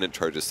having remnant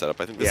charges set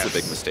up. I think this is a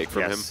big mistake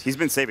from him. He's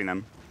been saving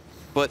them.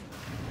 But,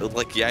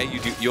 like, yeah,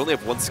 you only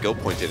have one skill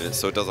point in it,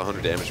 so it does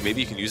 100 damage.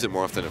 Maybe you can use it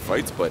more often in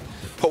fights, but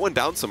put one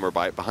down somewhere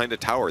behind a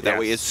tower. That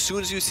way, as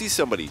soon as you see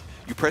somebody,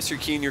 you press your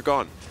key and you're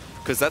gone.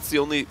 Because that's the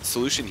only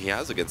solution he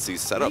has against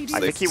these setups. I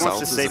think he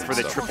wants to save for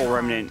the triple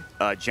remnant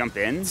jump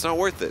in. It's not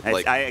worth it.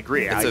 Like, I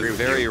agree. It's a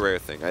very rare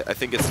thing. I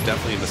think it's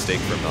definitely a mistake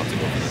for him not to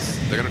go for this.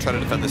 They're going to try to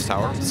defend this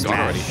tower. It's gone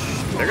already.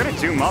 They're going to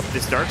Doom up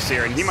this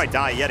Darkseer, and he might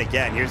die yet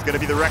again. Here's going to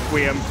be the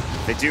Requiem.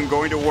 The Doom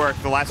going to work.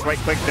 The last right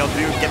click, they'll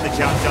do get the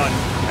job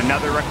done.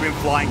 Another Requiem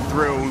flying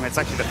through. That's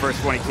actually the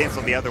first one. He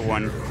canceled the other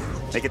one.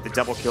 They get the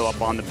double kill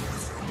up on the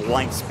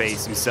blank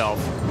space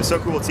himself. The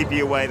Soku will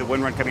TP away. The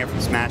win run coming up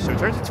from Smash, so it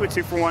turns into a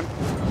 2-for-1.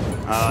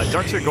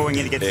 Darkseer going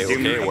in to get the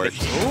Doom. Okay, it worked.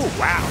 Oh,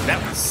 wow.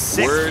 That was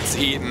sick. Words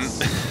eaten.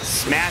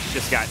 Smash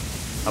just got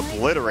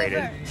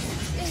obliterated.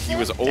 He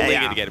was only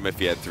going to get him if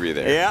he had 3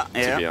 there,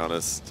 to be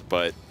honest.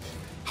 But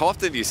how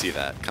often do you see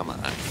that? Come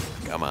on.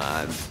 Come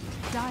on.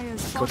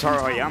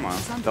 Kotaro Oyama,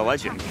 the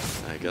legend.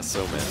 I guess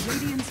so,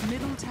 man.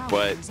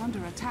 But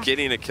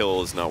getting a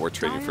kill is not worth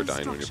trading for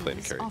dying when you're playing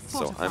a carry.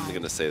 So I'm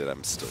going to say that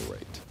I'm still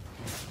right.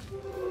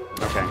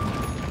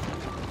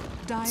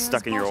 Okay.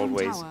 Stuck in your old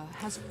ways.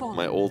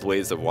 My old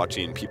ways of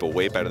watching people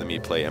way better than me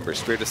play Ember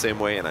Spirit the same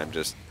way, and I'm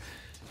just...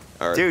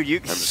 Dude, you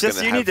need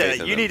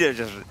to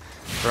just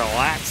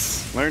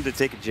relax. Learn to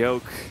take a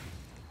joke.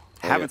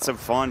 Having some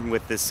fun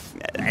with this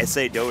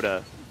SA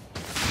Dota.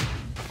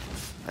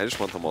 I just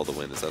want them all to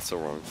win. Is that so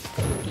wrong?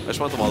 I just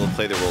want them all to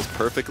play their roles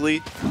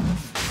perfectly,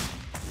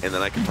 and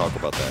then I can talk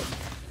about that.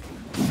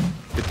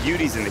 The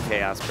beauty's in the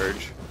Chaos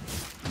Purge.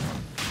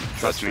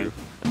 Trust me.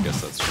 I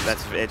guess that's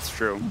true. It's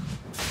true.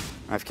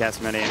 I've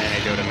cast many an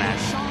NA Dota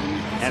match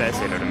and an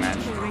SA Dota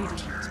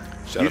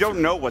match. You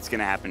don't know what's going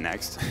to happen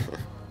next.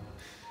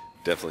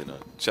 Definitely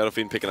not. Shadow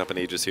Fiend picking up an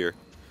Aegis here.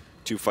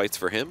 2 fights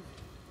for him.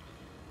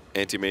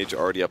 Anti-Mage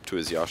already up to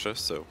his Yasha,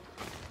 so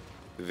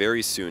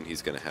very soon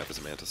he's going to have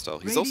his Manta style.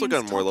 He's also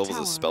got more levels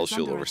of Spell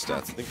Shield over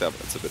stats. I think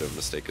that's a bit of a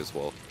mistake as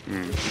well.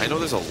 I know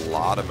there's a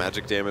lot of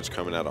magic damage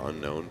coming out of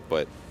Unknown,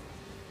 but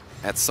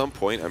at some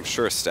point, I'm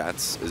sure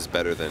stats is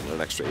better than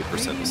an extra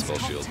 8% of Spell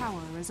Shield.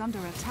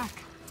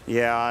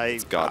 Yeah,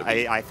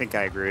 I think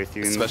I agree with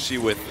you. Especially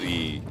with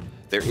the...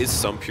 There is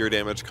some pure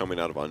damage coming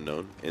out of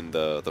Unknown in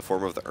the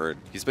form of the Urn.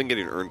 He's been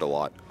getting earned a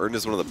lot. Urn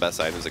is one of the best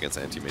items against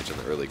Anti-Mage in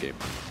the early game.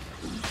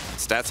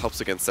 Stats helps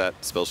against that,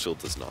 Spell Shield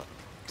does not.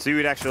 So you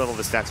would actually level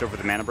the stats over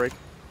the Mana Break?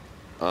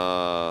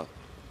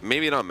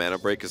 Maybe not Mana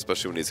Break,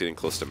 especially when he's getting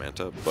close to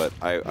Manta, but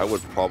I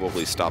would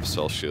probably stop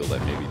Spell Shield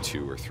at maybe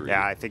 2 or 3.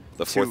 Yeah, I think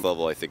the 4th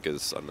level I think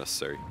is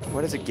unnecessary.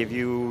 What does it give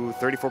you?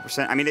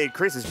 34%? I mean, it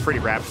increases pretty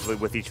rapidly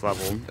with each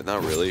level.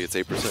 Not really, it's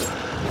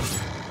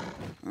 8%.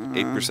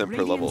 8%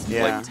 per level.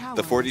 Yeah. Like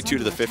the 42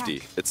 to the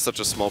 50, it's such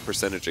a small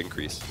percentage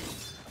increase.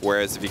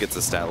 Whereas if he gets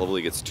a stat level,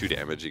 he gets 2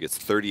 damage, he gets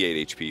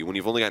 38 HP. When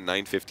you've only got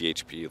 950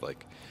 HP,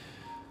 like,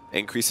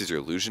 increases your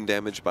illusion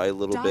damage by a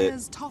little bit,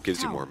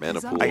 gives you more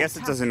mana pool. I guess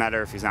it doesn't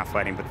matter if he's not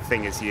fighting, but the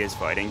thing is he is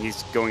fighting.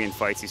 He's going in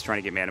fights, he's trying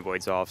to get mana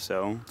voids off,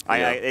 so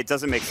it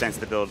doesn't make sense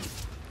to build.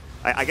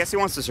 I guess he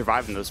wants to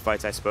survive in those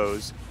fights, I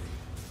suppose.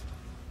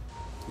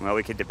 Well,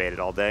 we could debate it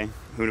all day.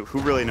 Who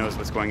really knows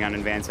what's going on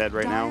in Van's head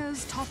right now?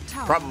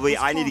 Probably,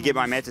 I need to get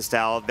my Manta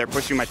style. They're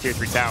pushing my tier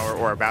 3 tower,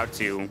 or about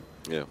to.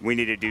 Yeah. We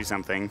need to do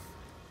something.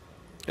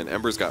 And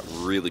Ember's got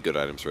really good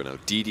items right now.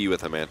 DD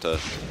with a Manta,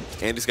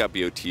 and he's got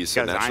BOT,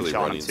 so naturally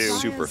running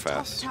super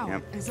fast.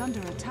 Yep. Is under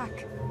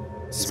attack.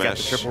 He's got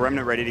the triple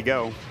remnant ready to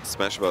go.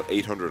 Smash about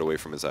 800 away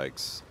from his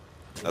eggs.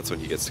 That's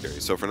when he gets scary.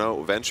 So for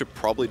now, Van should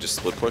probably just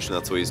split push, and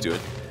that's what he's doing.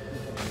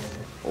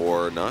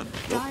 Or not.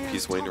 Nope,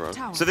 he's waiting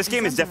around. So this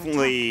game is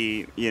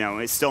definitely,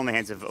 it's still in the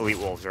hands of Elite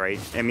Wolves, right?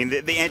 I mean,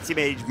 the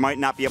Anti-Mage might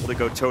not be able to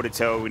go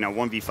toe-to-toe,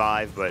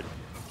 1v5, but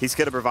he's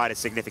going to provide a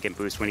significant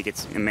boost when he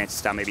gets a Manta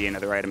style, maybe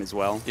another item as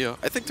well. Yeah,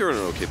 I think they're in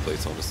an okay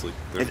place, honestly.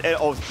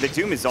 The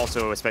Doom is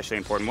also especially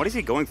important. What is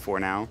he going for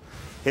now?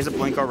 He has a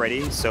blink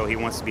already, so he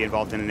wants to be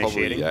involved in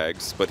initiating. Probably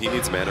Yags, but he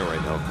needs mana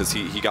right now because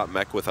he got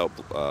mech without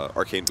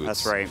Arcane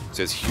Boots. That's right. So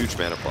he has huge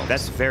mana problems.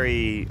 That's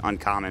very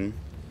uncommon.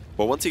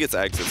 Well, once he gets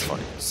Ags, it's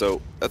fine.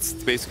 So that's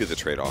basically the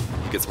trade-off.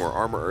 He gets more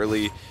armor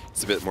early,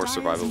 it's a bit more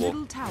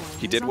survivable.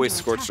 He did waste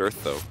Scorched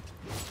Earth, though.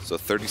 So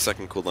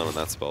 30-second cooldown on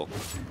that spell.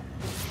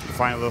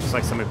 Finally, looks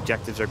like some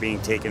objectives are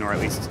being taken, or at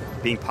least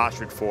being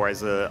postured for, as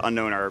the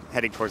Unknown are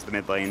heading towards the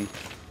mid lane.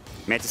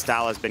 Manta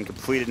style has been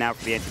completed now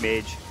for the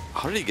Anti-Mage.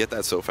 How did he get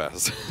that so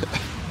fast?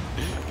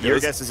 Your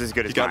guess is as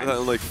good as mine. He got that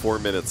in like 4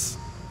 minutes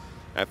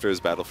after his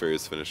Battle Fairy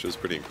was finished. It was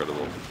pretty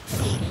incredible.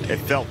 It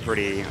felt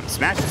pretty.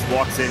 Smash just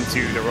walks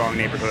into the wrong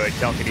neighborhood.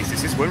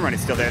 Telekinesis. His win run is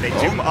still there. They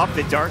doom up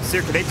the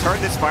Darkseer. Could they turn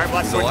this Fire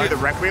Blast going through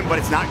the Requiem? But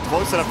it's not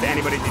close enough to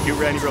anybody to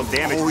do any real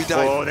damage. Oh, he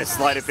died. Oh, this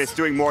Sleight of Fist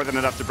doing more than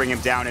enough to bring him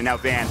down. And now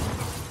Van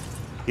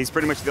He's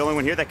pretty much the only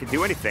one here that can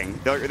do anything.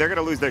 They're going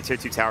to lose their tier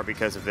 2 tower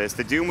because of this.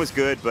 The Doom was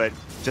good, but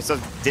just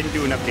didn't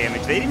do enough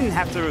damage. They didn't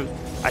have to...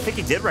 I think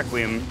he did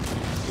Requiem.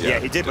 Yeah,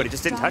 he did, but he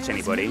just didn't touch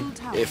anybody.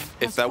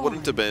 If that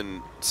wouldn't have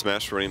been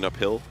Smash running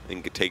uphill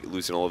and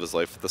losing all of his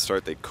life at the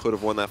start, they could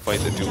have won that fight.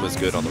 The Doom was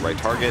good on the right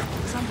target.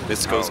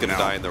 Nisco's going to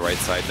die on the right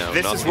side now.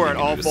 This is where it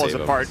all falls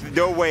apart.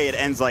 No way it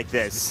ends like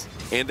this.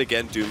 And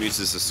again, Doom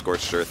uses a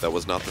Scorched Earth. That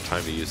was not the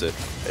time to use it.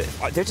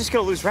 They're just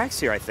going to lose Rax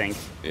here, I think.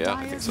 Yeah,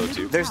 I think so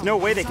too. There's no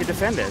way they can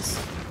defend this.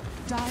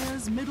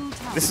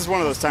 This is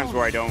one of those times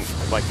where I don't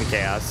like the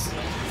chaos.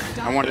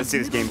 I wanted to see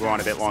this game go on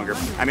a bit longer.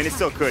 I mean, it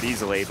still could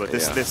easily, but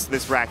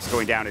this Rax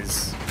going down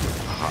is...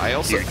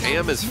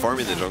 AM is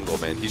farming the jungle,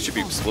 man. He should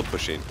be split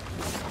pushing.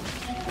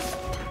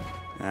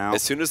 Now.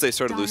 As soon as they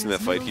started losing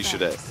that fight, he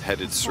should have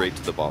headed straight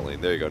to the bot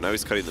lane. There you go. Now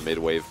he's cutting the mid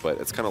wave, but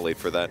it's kind of late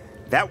for that.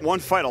 That one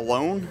fight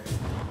alone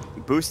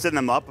boosted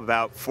them up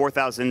about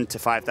 4,000 to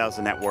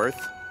 5,000 net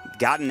worth.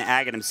 Got an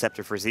Aghanim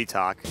Scepter for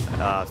Z-Talk.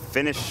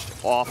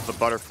 Finished off the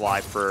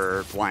Butterfly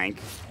for Blank.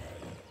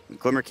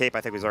 Glimmer Cape,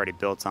 I think, was already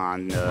built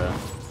on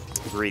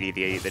Greedy,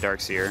 the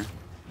Darkseer.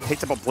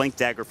 Picked up a Blink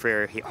Dagger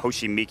for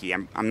Hoshi Miki.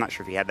 I'm not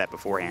sure if he had that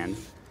beforehand.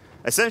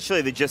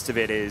 Essentially, the gist of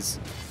it is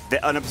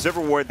that an Observer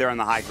Ward there on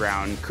the high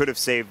ground could have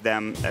saved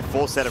them a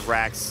full set of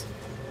racks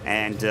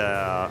and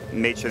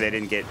made sure they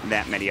didn't get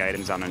that many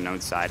items on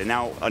Unknown's side. And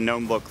now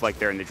Unknown look like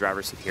they're in the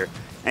driver's seat here.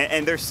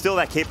 And there's still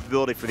that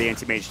capability for the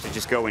Anti-Mage to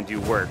just go and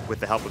do work with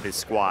the help of his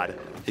squad.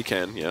 He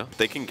can, yeah.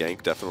 They can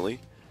gank, definitely.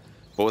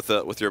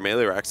 But with your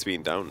melee racks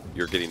being down,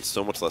 you're getting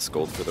so much less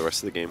gold for the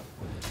rest of the game.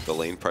 The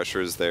lane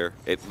pressure is there.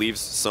 It leaves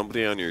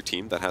somebody on your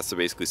team that has to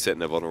basically sit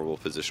in a vulnerable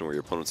position where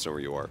your opponents know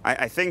where you are.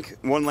 I think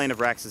one lane of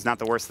racks is not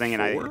the worst thing,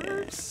 and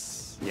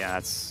yeah,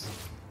 that's...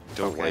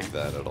 Don't like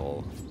that at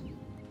all.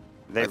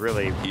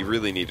 He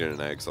really needed an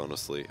Ags,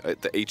 honestly.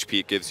 The HP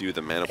it gives you,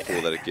 the mana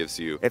pool that it gives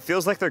you. It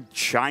feels like they're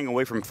shying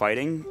away from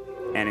fighting,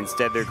 and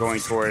instead they're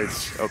going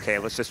towards, okay,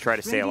 let's just try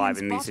to stay alive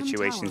in these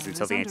situations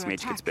until the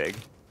Anti-Mage gets big.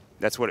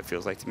 That's what it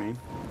feels like to me.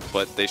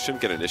 But they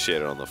shouldn't get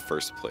initiated on the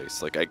first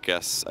place. Like, I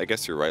guess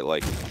you're right.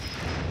 Like,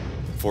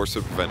 Force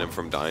would prevent him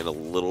from dying a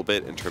little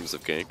bit in terms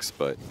of ganks,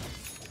 but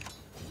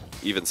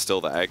even still,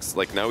 the Ags,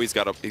 like, now he's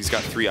got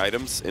 3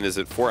 items,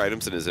 and 4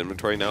 items in his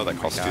inventory now that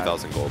cost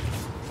 2,000 gold.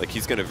 Like,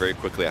 he's going to very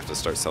quickly have to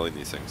start selling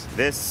these things.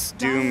 This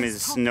Doom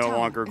is no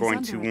longer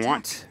going to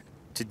want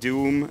to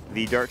Doom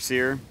the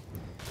Darkseer,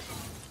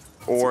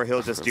 or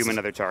he'll just Doom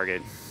another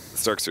target.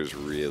 Darkseer's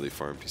really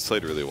farmed. He's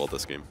played really well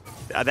this game.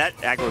 That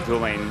aggro dual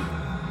lane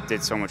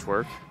did so much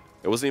work.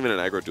 It wasn't even an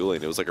aggro dual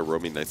lane. It was like a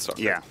roaming Night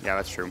Stalker. Yeah,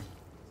 that's true.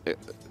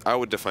 I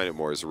would define it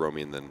more as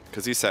roaming than,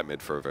 because he sat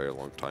mid for a very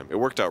long time. It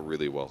worked out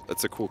really well.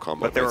 It's a cool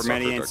combo. But there were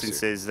many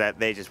instances that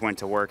they just went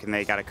to work and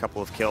they got a couple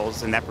of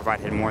kills, and that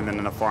provided more than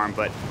enough farm.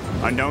 But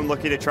Unknown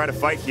looking to try to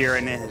fight here,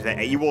 and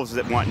the E-Wolves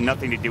that want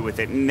nothing to do with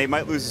it. And they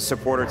might lose a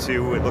support or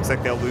two. It looks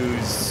like they'll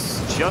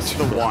lose just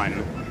the one,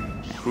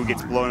 who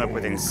gets blown up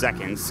within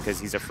seconds because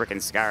he's a frickin'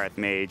 Skywrath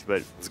mage.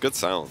 But it's a good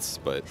silence,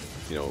 but,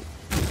 you know,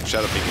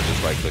 Shadow Fiend can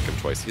just right-click him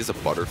twice. He has a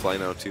Butterfly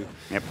now, too.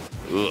 Yep.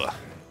 Ugh.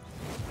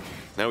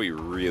 Now he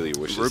really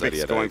wishes that he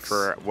had going Eggs.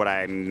 for what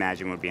I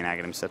imagine would be an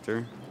Aghanim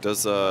Scepter.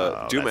 Does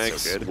Doom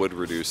Eggs would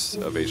reduce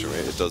evasion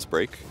rate? It does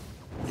break?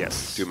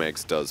 Yes. Doom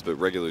Eggs does, but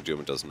regular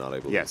Doom does not, I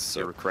believe. Yes, so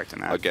you're correct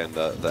in that. Again,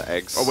 the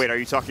Eggs... Oh, wait, are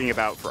you talking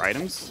about for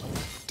items?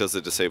 Does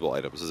it disable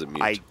items? Does it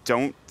mute? I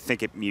don't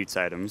think it mutes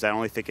items. I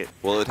only think it...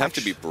 Well, it'd have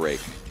to be break.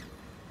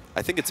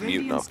 I think it's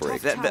mute, not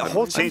break. The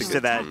whole change to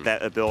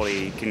that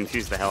ability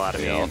confused the hell out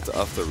of me. I'll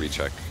have to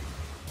recheck.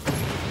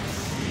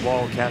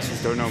 Wall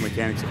casters don't know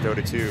mechanics of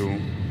Dota 2.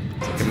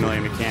 It's like a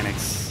million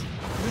mechanics.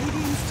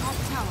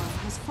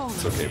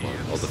 It's okay, Mark.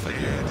 I'll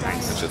defend you.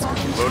 Nice.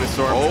 Lotus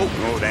Orb.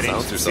 Oh, that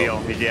ain't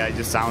seal. Yeah, he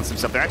just silenced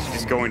himself. They're actually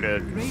just going to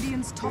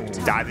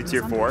dive the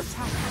tier 4.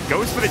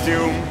 Goes for the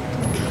Doom.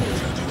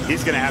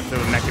 He's going to have to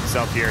mech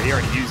himself here. He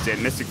already used it.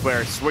 Mystic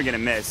Flare, swing and a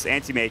miss.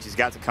 Anti-Mage has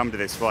got to come to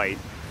this fight.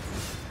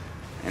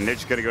 And they're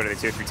just going to go to the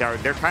tier 3 tower.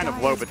 They're kind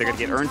of low, but they're going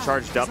to get urn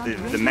charged up.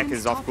 The mech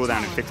is off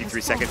cooldown in 53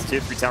 seconds.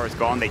 Tier 3 tower is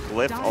gone. They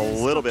glyph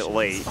a little bit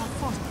late.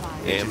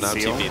 And now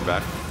TPing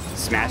back.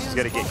 Smash is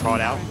going to get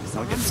caught out.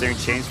 They'll get Searing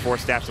Chains 4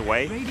 steps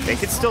away. They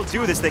can still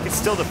do this. They can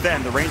still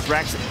defend. The range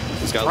racks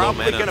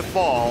probably going to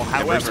fall.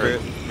 However,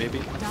 maybe.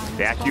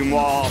 Vacuum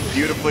Wall,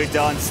 beautifully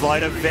done.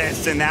 Sleight of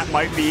Fist, and that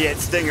might be it.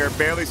 Stinger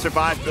barely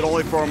survives, but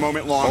only for a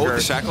moment longer.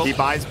 He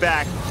buys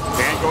back.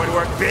 Van going to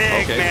work.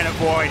 Big Mana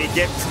Void. He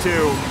gets 2.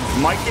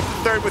 Might get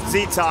the 3rd with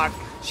Z-Talk.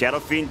 Shadow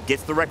Fiend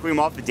gets the Requiem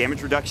off. The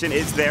damage reduction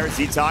is there.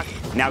 Z-Talk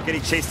now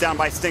getting chased down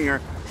by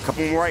Stinger. A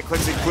couple more right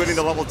clicks, including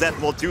the level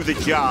death, will do the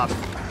job.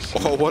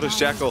 Oh, what a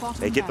shackle.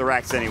 They get the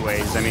racks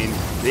anyways. I mean,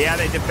 yeah,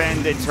 they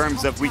defend in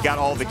terms of we got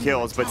all the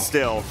kills, but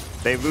still,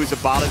 they lose a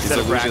bottom set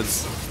of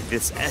racks.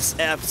 This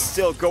SF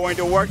still going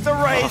to work. The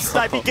race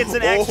snipe, he gets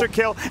an extra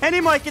kill, and he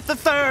might get the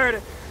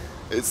 3rd.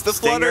 It's the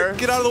Flutter.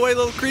 Get out of the way,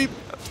 little creep.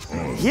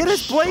 He hit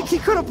his blink. He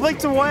could have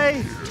blinked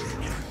away.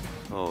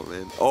 Oh,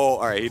 man. Oh,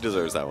 all right. He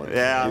deserves that one.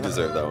 Yeah. He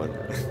deserved that one.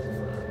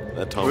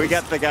 That we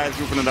got the guys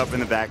moving it up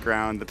in the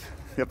background.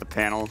 We got the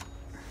panel.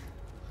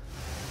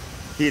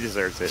 He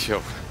deserves it.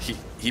 Yo,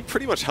 he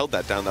pretty much held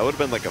that down. That would have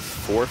been like a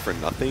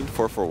 4-for-0,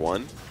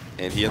 4-for-1,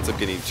 and he ends up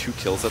getting 2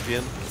 kills at the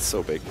end. It's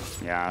so big.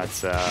 Yeah,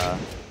 it's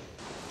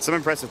some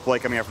impressive play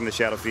coming out from the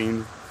Shadow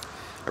Fiend.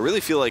 I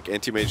really feel like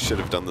Anti-Mage should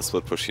have done the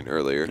split pushing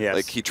earlier. Yes.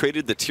 Like, he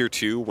traded the tier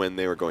 2 when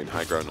they were going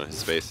high ground on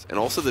his face. And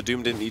also the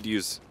Doom didn't need to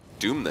use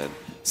Doom then.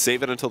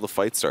 Save it until the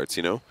fight starts,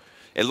 you know?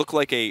 It looked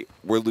like a,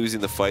 we're losing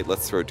the fight,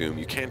 let's throw Doom.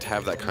 You can't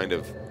have that kind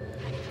of,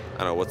 I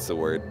don't know, what's the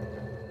word?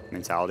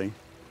 Mentality.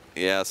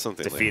 Yeah,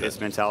 something like that.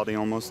 Defeatist mentality,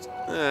 almost.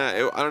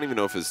 I don't even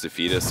know if it was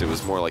defeatist. It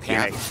was more like you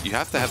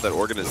have to have that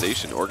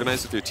organization.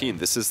 Organize with your team.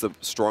 This is the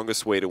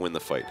strongest way to win the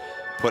fight.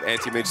 Put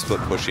anti-mage split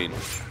pushing.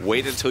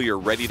 Wait until you're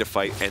ready to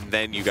fight, and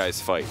then you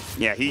guys fight.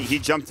 Yeah, he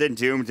jumped in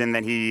Doomed, and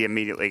then he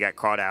immediately got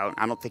caught out.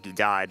 I don't think he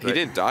died. He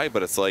didn't die,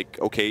 but it's like,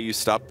 okay, you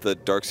stopped the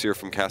Darkseer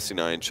from casting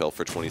Iron Shell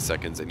for 20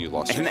 seconds, and you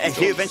lost your And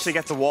he eventually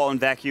got the wall and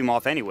vacuum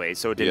off anyway,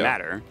 so it didn't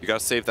matter. You got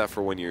to save that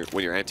for when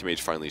your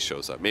anti-mage finally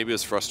shows up. Maybe it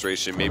was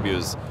frustration, maybe it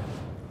was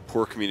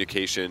poor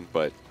communication,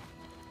 but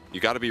you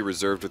got to be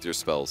reserved with your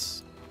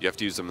spells. You have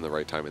to use them in the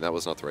right time, and that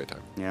was not the right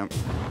time. Yeah.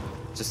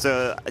 Just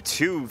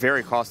two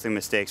very costly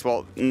mistakes.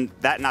 Well,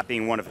 that not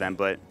being one of them,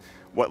 but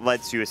what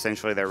led to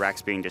essentially their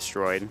racks being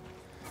destroyed.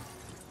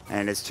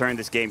 And it's turned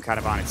this game kind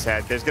of on its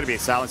head. There's going to be a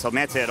silence. I'll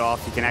Manta it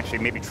off. He can actually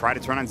maybe try to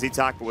turn on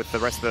Z-Talk, but with the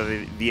rest of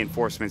the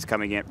reinforcements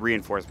coming in,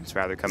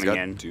 coming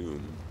in.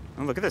 Doom.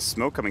 Oh, look at the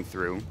smoke coming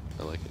through.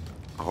 I like it.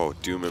 Oh,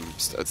 Doom.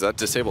 Does that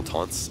disable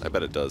taunts? I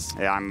bet it does.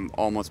 Yeah, I'm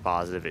almost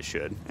positive it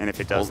should. And if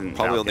it doesn't, well,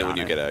 probably only when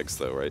you get eggs,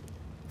 though, right?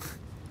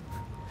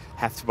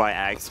 Have to buy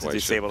eggs to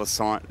disable the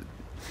taunt.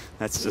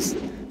 That's just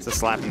it's a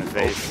slap in the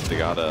face. Oh, they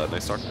got a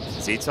nice talk.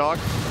 Z-Talk,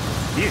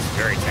 he is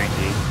very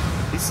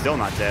tanky. He's still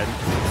not dead.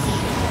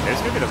 There's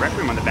going to be the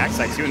Requiem on the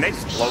backside, too, and they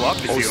just blow up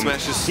the Doom.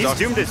 Smash is He's stuck.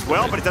 doomed as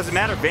well, but it doesn't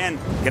matter. Van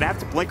going to have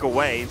to blink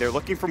away. They're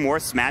looking for more.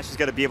 Smash is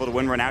going to be able to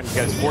win run out. He's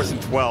got his force in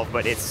 12,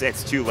 but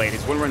it's too late.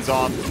 His win run's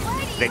off.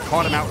 They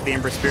caught him out with the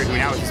Ember Spirit, who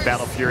now has his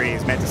Battle Fury,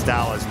 his Meta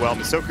Style as well.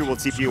 Misoku will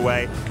TP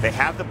away. They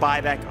have the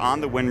buyback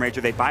on the Wind Ranger.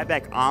 They buy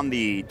back on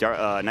the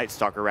Night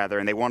Stalker, rather,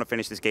 and they want to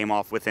finish this game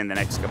off within the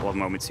next couple of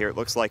moments here, it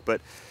looks like,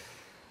 but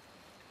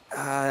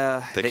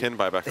they can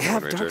buy back they the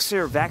have Wind Ranger.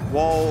 Darkseer, Vac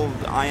Wall,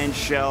 Iron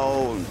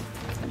Shell,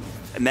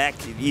 Mech.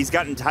 He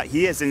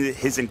has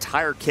his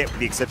entire kit with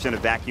the exception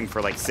of Vacuum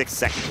for like 6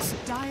 seconds.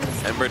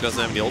 Ember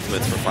doesn't have the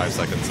ultimates for 5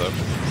 seconds, though.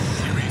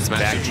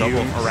 Smash in trouble.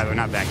 Or rather,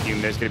 not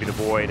Vacuum. There's going to be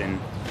the Void, and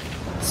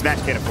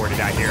Smash can't afford to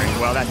die here.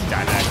 Well, that's a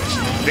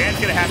dieback. Van's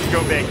going to have to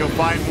go big. He'll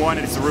find one,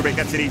 and it's a Rubik.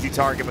 That's an easy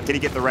target, but can he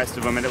get the rest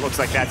of them? And it looks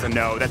like that's a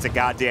no. That's a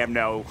goddamn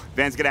no.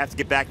 Van's going to have to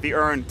get back the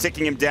urn,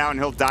 ticking him down, and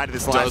he'll die to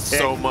this last Does hit.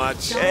 so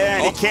much.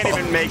 And he can't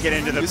even make it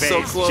into the He's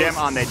face. so Gem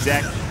on the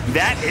deck.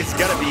 That is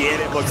going to be it.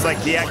 It looks like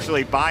he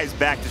actually buys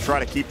back to try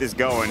to keep this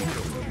going.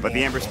 But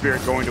the Ember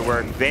Spirit going to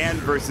work. Van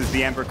versus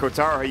the Ember.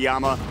 Kotaro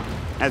Hayama,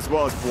 as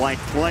well as Blank,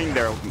 playing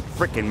their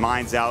freaking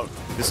minds out.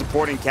 The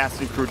supporting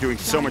casting crew doing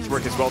so much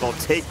work as well. They'll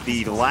take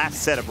the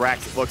last set of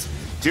racks. It looks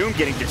Doom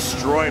getting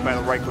destroyed by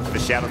the right click of the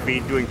Shadow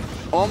Fiend, doing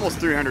almost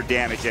 300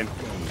 damage, and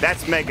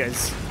that's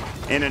Megas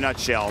in a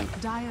nutshell.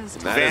 That is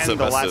a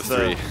best of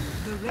 3.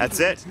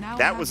 That's it.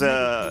 That was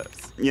a,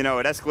 it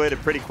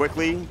escalated pretty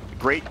quickly.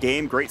 Great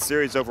game, great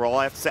series overall.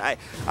 I have to say,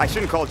 I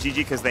shouldn't call it GG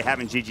because they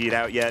haven't GG'd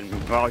out yet.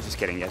 Well, I was just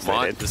kidding. Yes, Come I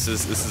on, did. this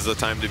is a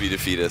time to be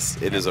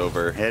defeatist. It is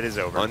over. It is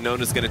over.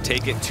 Unknown is going to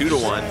take it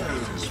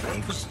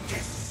 2-1.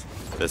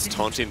 This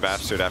taunting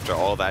bastard after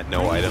all that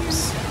no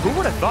items. Who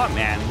would have thought,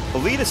 man?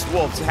 Elitist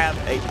Wolves have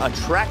a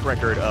track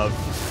record of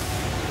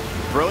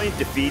brilliant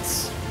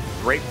defeats,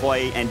 great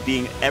play, and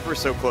being ever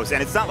so close.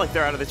 And it's not like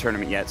they're out of the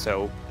tournament yet,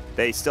 so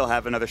they still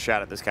have another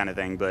shot at this kind of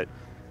thing. But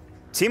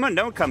Team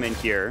Unknown come in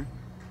here,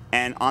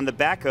 and on the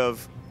back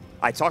of,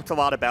 I talked a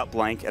lot about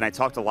Blank, and I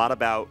talked a lot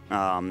about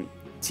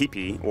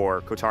TP,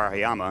 or Kotaro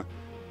Hayama,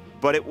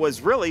 but it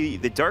was really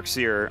the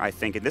Darkseer, I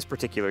think, in this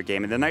particular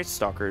game, and the Night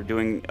Stalker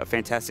doing a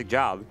fantastic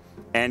job.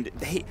 And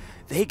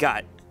they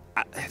got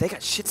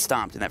shit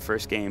stomped in that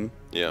first game.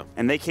 Yeah.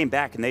 And they came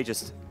back and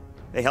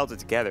they held it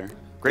together.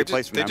 Great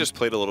plays from them. They just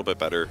played a little bit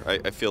better.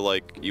 I feel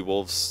like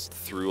E-Wolves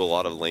threw a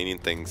lot of laning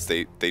things.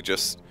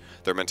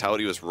 Their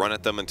mentality was run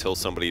at them until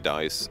somebody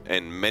dies.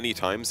 And many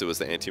times it was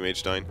the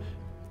anti-mage dying.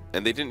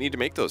 And they didn't need to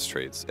make those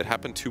trades. It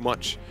happened too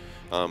much.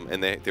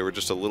 And they were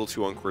just a little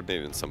too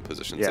uncoordinated in some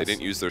positions. Yes. They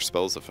didn't use their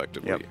spells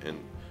effectively. Yep. And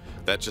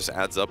that just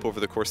adds up over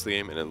the course of the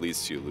game, and it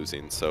leads to you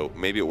losing. So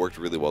maybe it worked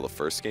really well the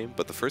first game,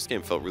 but the first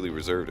game felt really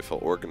reserved. It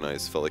felt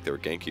organized, felt like they were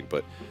ganking.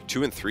 But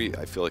 2 and 3,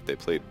 I feel like they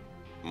played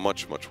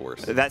much, much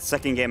worse. That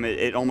second game,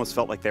 it almost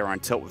felt like they were on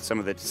tilt with some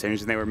of the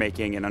decisions they were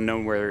making, and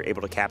Unknown were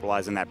able to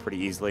capitalize on that pretty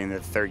easily. And the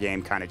third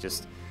game kind of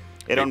just...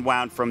 It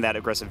unwound from that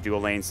aggressive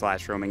dual lane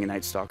 / roaming and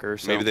Night Stalker.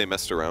 So. Maybe they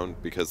messed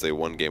around because they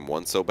won game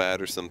 1 so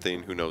bad or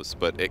something. Who knows?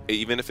 But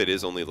even if it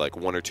is only like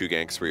 1 or 2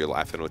 ganks where you're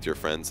laughing with your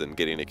friends and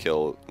getting a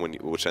kill,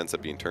 which ends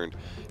up being turned,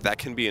 that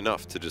can be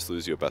enough to just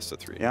lose you a best of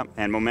 3. Yeah,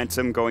 and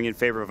momentum going in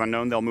favor of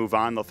Unknown. They'll move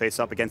on. They'll face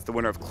up against the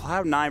winner of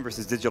Cloud9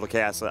 versus Digital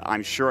Chaos.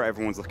 I'm sure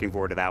everyone's looking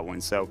forward to that one.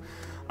 So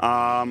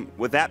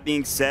With that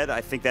being said,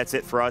 I think that's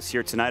it for us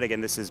here tonight.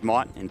 Again, this is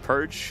Mott and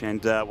Purge,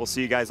 and we'll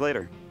see you guys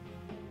later.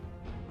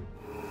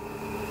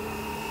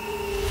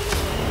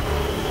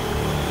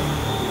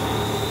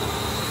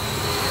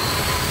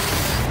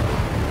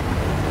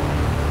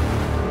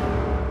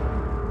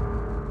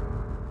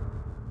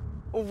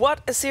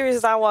 What a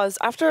series that was.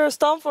 After a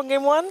stomp on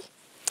game 1,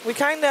 we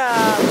kind of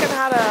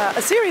had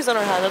a series on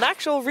our hand, an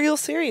actual real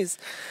series.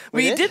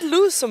 We did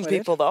lose some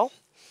people, though.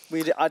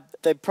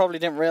 They probably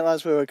didn't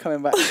realize we were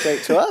coming back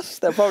straight to us.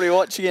 They're probably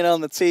watching it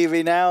on the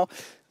TV now,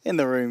 in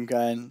the room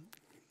going...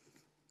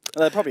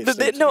 They're probably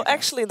asleep, no,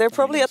 actually, they're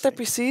probably at their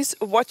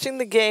PCs watching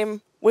the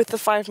game with the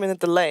 5-minute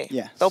delay.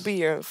 Yes. They'll be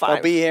here in 5.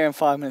 They'll be here in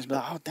 5 minutes. Be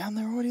like, oh, damn,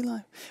 they're already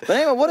live. But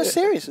anyway, what a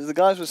series, as the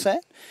guys were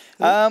saying.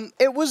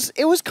 It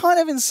was kind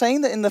of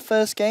insane that in the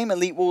first game,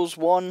 Elite Wolves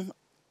won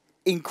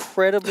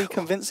incredibly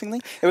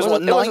convincingly. It was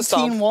what,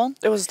 19-1?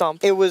 It was a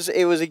stomp. It was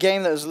a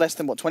game that was less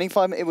than, what,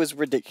 25 minutes? It was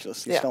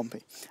ridiculously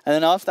stompy. And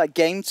then after that,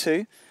 game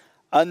 2,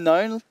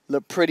 Unknown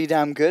looked pretty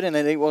damn good, and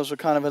Elite Wolves were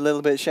kind of a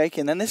little bit shaky.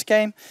 And then this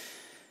game,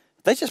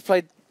 they just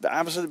played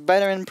absolutely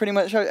better in pretty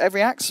much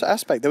every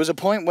aspect. There was a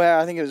point where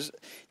I think it was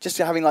just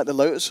having like the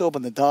Lotus Orb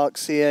and the Dark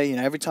Seer, you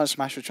know, every time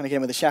Smash was trying to get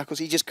him with the Shackles,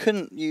 he just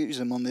couldn't use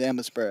them on the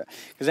Ember Spirit.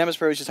 Because Ember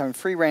Spirit was just having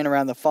free reign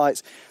around the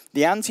fights.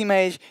 The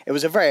anti-mage, it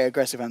was a very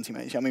aggressive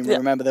anti-mage. I mean,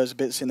 remember there was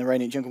bits in the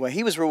Radiant Jungle where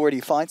he was already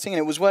fighting, and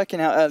it was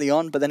working out early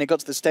on, but then it got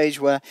to the stage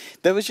where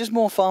there was just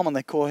more farm on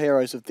the core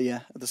heroes of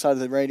the side of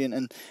the Radiant,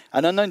 and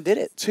Unknown did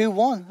it,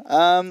 2-1.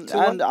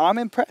 And I'm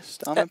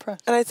impressed. I'm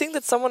impressed. And I think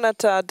that someone at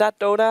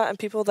 .Dota and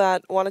people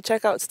that want to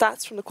check out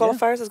stats from the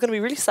qualifiers is going to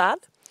be really sad.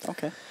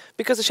 Okay.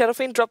 Because the Shadow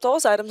Fiend dropped all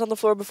his items on the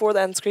floor before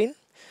the end screen.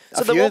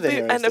 So there won't be,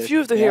 and a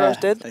few of the heroes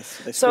did. They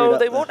so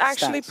they won't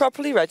actually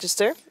properly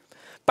register.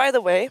 By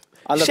the way,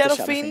 Shadow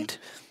Fiend,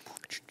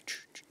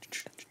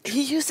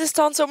 he used this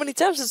taunt so many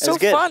times. It's so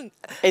fun.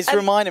 It's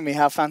reminding me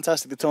how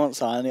fantastic the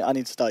taunts are. I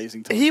need to start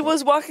using taunts. He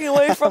was walking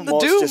away from the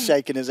Doom. Just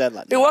shaking his head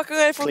like, He walking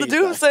away from the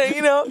Doom saying,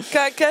 you know,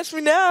 can't catch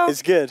me now.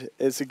 It's good.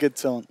 It's a good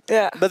taunt.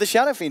 Yeah. But the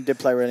Shadow Fiend did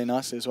play really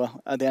nicely as well.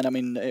 At the end, I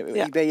mean,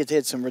 he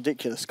did some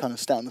ridiculous kind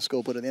of stat on the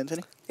scoreboard at the end,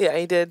 didn't he? Yeah,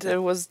 he did.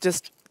 It was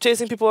just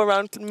chasing people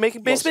around,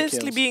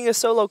 basically being a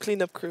solo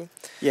cleanup crew.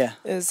 Yeah.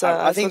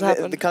 I think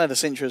the kind of the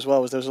cincher as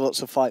well was there was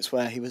lots of fights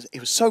where he was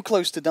so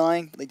close to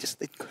dying, they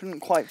couldn't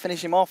quite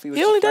finish him off. He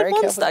only died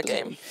once that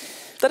game.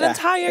 That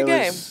entire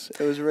game.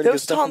 It was really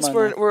those taunts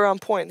were on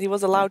point. He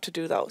was allowed to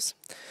do those.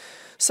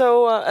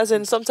 So, as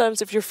in,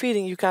 sometimes if you're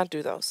feeding, you can't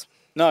do those.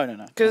 No.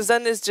 Because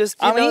then it's just,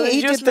 I mean,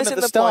 he just did them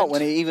at the start point.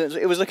 when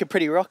it was looking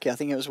pretty rocky. I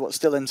think it was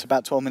still into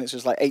about 12 minutes. It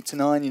was like 8 to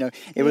 9. You know,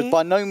 it was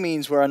by no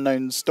means were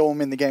Unknown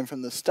storming the game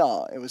from the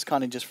start. It was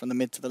kind of just from the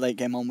mid to the late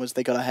game onwards.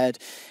 They got ahead,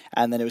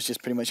 and then it was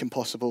just pretty much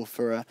impossible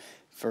for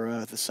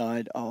the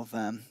side of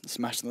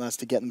Smash and the lads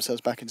to get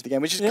themselves back into the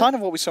game, which is kind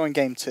of what we saw in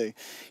game 2. You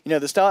know,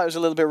 the start was a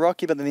little bit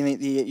rocky, but then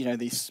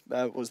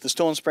was the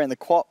Storm Spray and the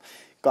Quap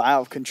got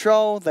out of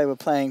control. They were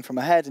playing from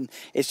ahead, and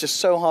it's just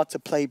so hard to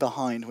play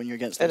behind when you're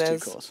against those two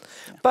cores.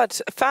 Yeah. But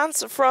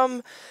fans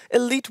from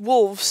Elite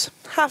Wolves,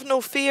 have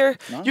no fear.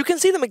 No? You can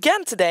see them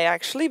again today,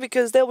 actually,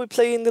 because they'll be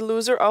playing the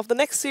loser of the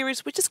next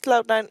series, which is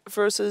Cloud9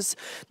 versus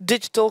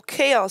Digital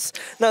Chaos.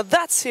 Now,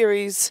 that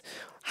series,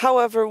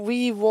 however,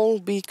 we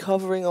won't be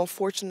covering,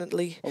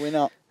 unfortunately. Are we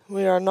not?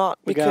 We are not,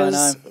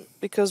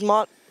 because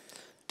Mott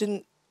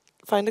didn't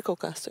find a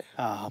co-caster.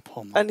 Ah,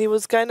 poor Mott. And he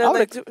was kind of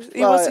like, he's been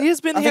here for a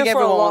long time. I think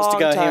everyone wants to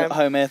go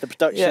home here. The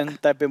production,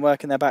 they've been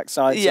working their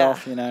backsides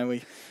off. You know,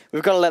 we've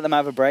got to let them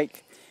have a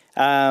break.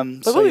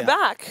 But we'll be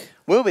back.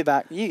 We'll be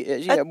back.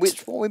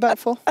 What are we back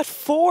for? At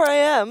 4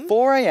 a.m.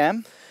 4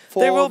 a.m.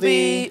 There will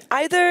be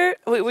either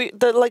we're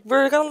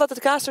gonna let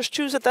the casters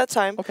choose at that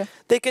time. Okay.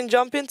 They can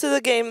jump into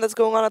the game that's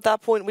going on at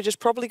that point, which is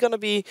probably gonna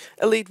be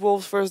Elite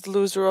Wolves versus the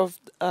loser of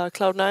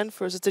Cloud9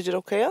 versus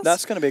Digital Chaos.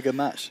 That's gonna be a good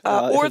match.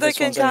 Or they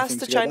can cast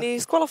the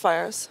Chinese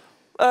qualifiers.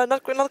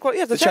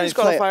 The Chinese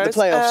qualifiers. The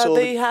playoffs.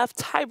 They have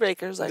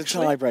tiebreakers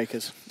actually. The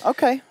tiebreakers.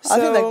 Okay. So I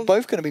think they're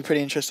both going to be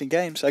pretty interesting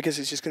games. I guess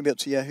it's just going to be up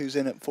to who's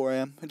in at 4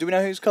 a.m. Do we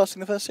know who's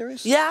casting the first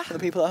series? Yeah. For the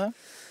people at home.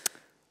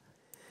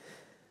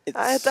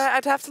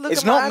 I'd have to look.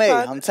 It's not me.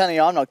 I'm telling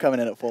you, I'm not coming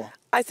in at 4.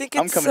 I think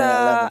it's.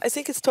 I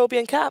think it's Toby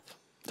and Cap.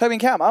 Toby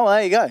and Cap. Oh, well,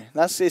 there you go.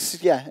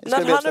 It's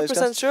not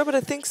 100% sure, but I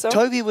think so.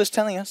 Toby was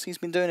telling us he's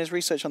been doing his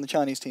research on the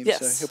Chinese team,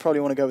 so he'll probably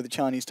want to go with the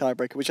Chinese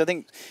tiebreaker, which I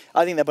think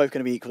they're both going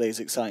to be equally as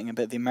exciting. A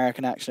bit of the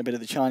American action, a bit of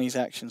the Chinese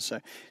action.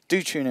 So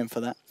do tune in for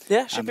that.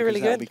 Yeah, should be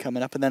really good. That'll be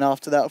coming up, and then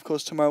after that, of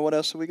course, tomorrow. What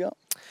else have we got?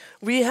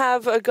 We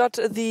have got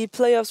the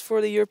playoffs for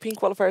the European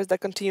qualifiers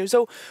that continue.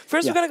 So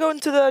first, we're going to go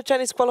into the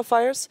Chinese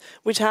qualifiers,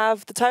 which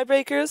have the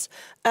tiebreakers,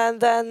 and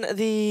then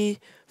the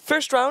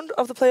first round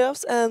of the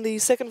playoffs and the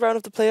second round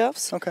of the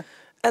playoffs. Okay.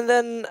 And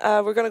then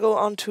we're going to go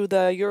on to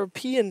the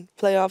European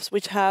playoffs,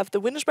 which have the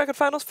winners bracket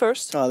finals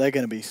first. Oh, they're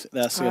going to be.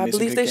 I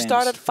believe they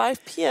start at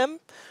 5 p.m.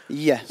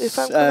 Yes, if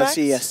I'm correct.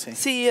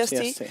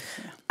 CEST.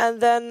 And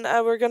then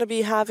we're going to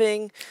be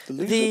having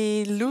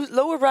the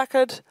lower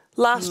bracket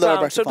last Lower round.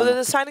 bracket So the final.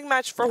 deciding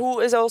match for who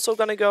is also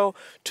going to go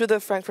to the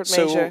Frankfurt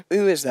Major. So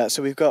who is that?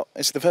 So we've got,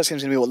 the first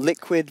game's going to be what,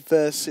 Liquid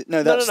versus,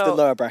 no, that's the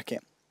lower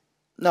bracket.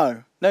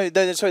 No, sorry,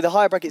 the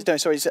higher bracket's, no,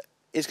 sorry,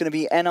 it's going to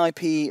be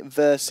NIP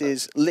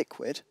versus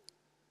Liquid.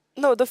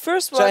 No, the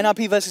first one. So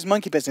NIP versus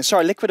Monkey Business.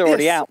 Sorry, Liquid are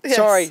already out. Yes.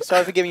 Sorry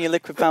for giving you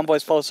Liquid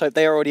fanboys false hope.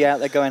 They're already out.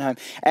 They're going home.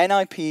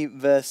 NIP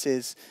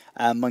versus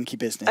Monkey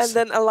Business. And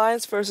then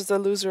Alliance versus the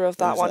loser of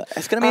that one.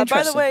 It's going to be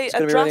interesting. By the way,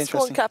 Drasko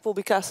really and Cap will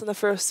be casting the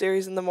first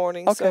series in the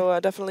morning, okay. so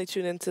definitely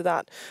tune into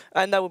that.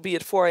 And that will be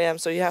at 4 AM,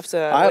 so you have to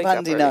I wake hope up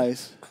Andy early.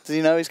 knows. Does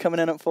he know he's coming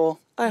in at 4?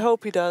 I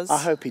hope he does. I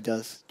hope he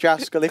does.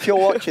 Draskell, if you're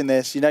watching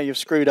this, you know you've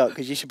screwed up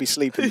because you should be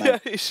sleeping,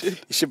 mate. Yeah, you should.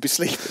 You should be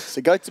sleeping.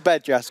 So go to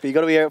bed, Draskell. You've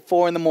got to be here at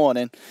 4 in the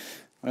morning.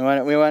 We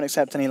won't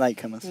accept any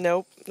latecomers.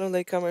 Nope, no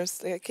latecomers.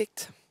 They get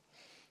kicked.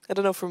 I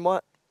don't know from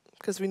what,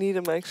 because we need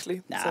them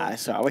actually. Nah, so.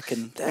 it's all right. We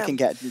can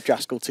get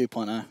Draskell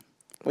 2.0.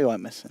 We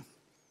won't miss him.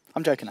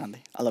 I'm joking, Andy.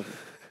 I love you.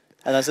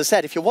 And as I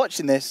said, if you're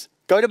watching this,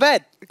 go to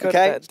bed. Go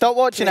okay? to bed, Stop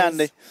watching, please.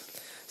 Andy.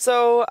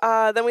 So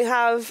then we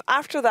have,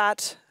 after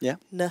that,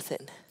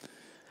 nothing.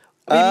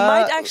 We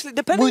might actually,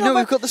 depending on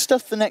we've got the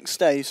stuff the next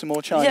day, some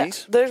more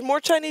Chinese. Yeah, there's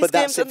more Chinese But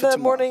games that's it in for the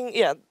tomorrow. morning.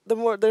 Yeah,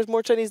 there's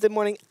more Chinese the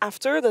morning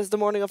after. There's the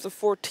morning of the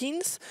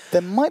 14th.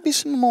 There might be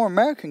some more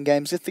American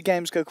games. If the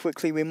games go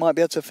quickly, we might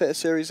be able to fit a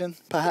series in,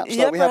 perhaps,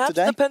 Yeah, like we have perhaps,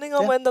 today. depending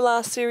on when the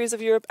last series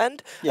of Europe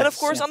end. And of Yes,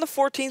 course, yeah. on the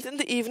 14th in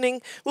the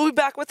evening, we'll be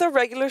back with our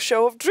regular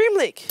show of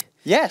DreamLeague.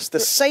 Yes, the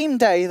same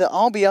day that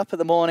I'll be up at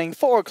the morning,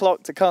 4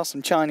 o'clock, to cast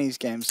some Chinese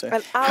games. So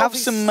And I'll have be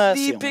some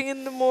mercy on sleeping me.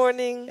 in the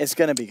morning. It's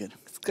going to be good.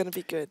 It's going to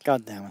be good.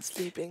 God damn it.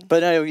 Sleeping.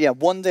 But no, yeah,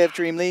 one day of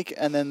Dream League,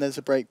 and then there's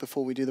a break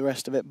before we do the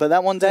rest of it. But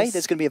that one day, Yes.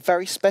 there's going to be a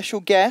very special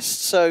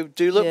guest, so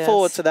do look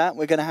forward to that.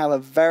 We're going to have a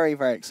very,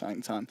 very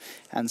exciting time,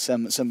 and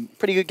some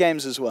pretty good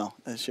games as well.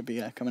 That should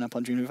be coming up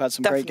on Dream. We've had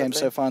some great games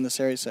so far in the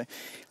series, so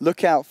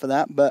look out for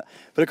that. But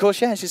of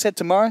course, yeah, as you said,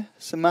 tomorrow,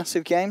 some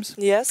massive games.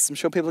 Yes. I'm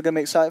sure people are going to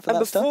be excited for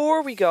that stuff.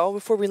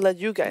 Before we let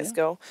you guys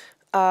go,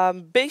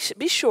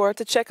 be sure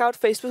to check out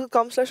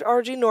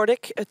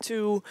facebook.com/RGNordic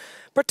to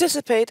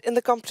participate in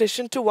the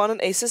competition to win an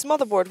ASUS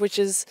motherboard, which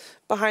is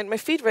behind my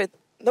feet right.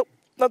 Nope,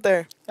 not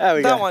there. There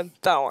we go. That one.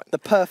 The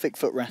perfect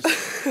footrest.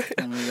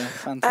 There we go.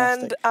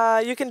 Fantastic.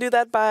 And you can do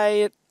that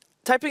by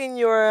typing in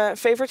your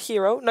favorite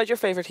hero, not your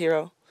favorite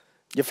hero.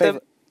 Your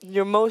favorite.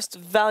 The most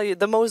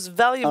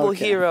valuable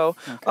hero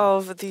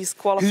of these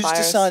qualifiers. Who's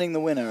deciding the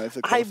winner of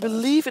the qualifiers? I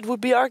believe it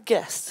would be our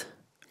guest.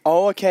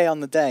 Oh, okay,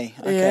 on the day.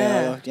 Okay,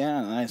 Yeah.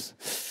 yeah, nice.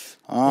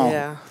 Oh,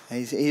 Yeah.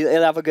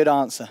 He'll have a good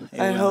answer.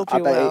 I hope he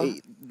bet will.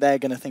 They're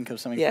going to think of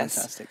something Yes.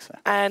 fantastic. So.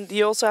 And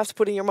you also have to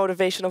put in your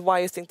motivation of why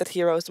you think that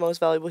hero is the most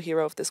valuable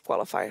hero of this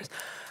qualifiers.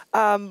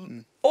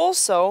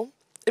 Also,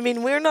 I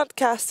mean, we're not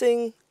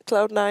casting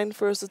Cloud9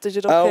 versus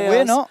Digital Chaos.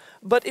 We're not.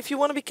 But if you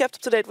want to be kept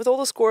up to date with all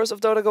the scores of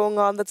Dota going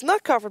on that's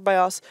not covered by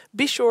us,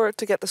 be sure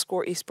to get the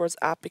Score Esports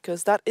app,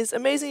 because that is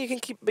amazing. You can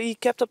be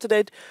kept up to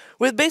date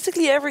with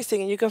basically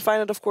everything, and you can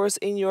find it, of course,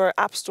 in your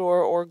App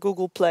Store or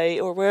Google Play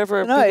or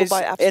wherever people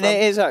buy apps and from.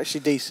 it is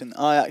actually decent.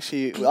 I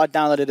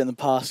downloaded it in the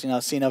past. You know,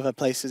 I've seen other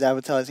places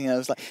advertising it. I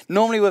was like,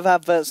 normally with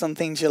adverts on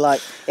things, you're like,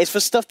 it's for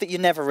stuff that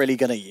you're never really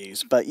going to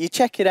use, but you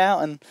check it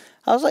out, and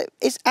I was like,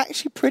 it's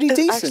actually pretty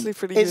decent. Actually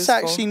pretty it's useful.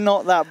 actually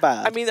not that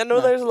bad. I mean, I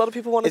know there's a lot of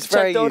people wanting to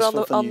check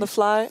Dota on the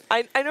fly.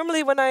 I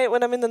normally, when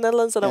I'm in the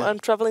Netherlands and I'm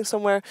traveling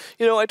somewhere,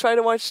 you know, I try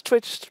to watch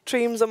Twitch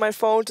streams on my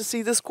phone to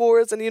see the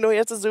scores, and you know, you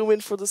have to zoom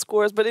in for the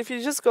scores. But if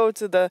you just go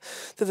to the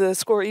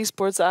Score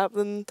Esports app,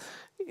 then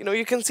you know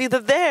you can see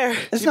that there.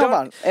 It's not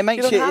bad. It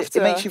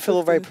makes you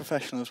feel very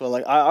professional as well.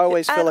 Like I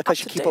always feel like I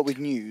should keep up with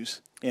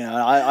news. You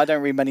know, I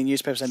don't read many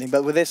newspapers or anything,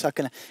 but with this I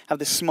can have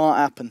this smart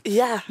app and be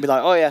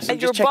like, oh yes, I'm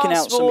just checking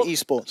out some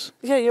esports.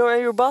 Yeah,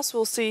 your boss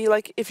will see,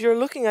 like, if you're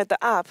looking at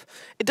the app,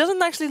 it doesn't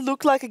actually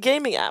look like a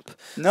gaming app.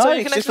 No, so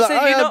you can it's actually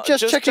like, say, I'm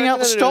just checking out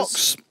the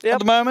stocks at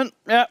the moment.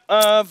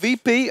 Yeah,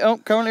 VP,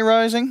 currently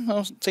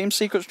rising. Team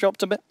Secrets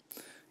dropped a bit.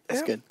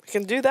 That's good. You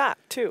can do that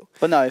too.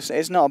 But no,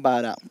 it's not a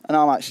bad app. And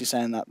I'm actually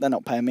saying that. They're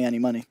not paying me any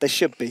money. They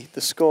should be.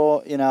 The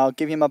Score, you know, I'll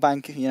give you my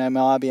bank, you know,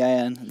 my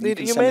IBAN.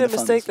 You made a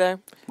mistake there.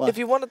 What? If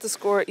you wanted the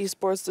Score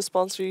Esports to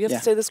sponsor you, have to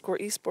say the Score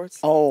Esports.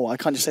 Oh, I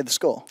can't just say the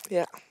Score?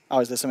 Yeah.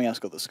 Oh, is there something else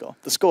called the Score?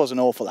 The Score's an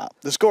awful app.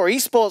 The Score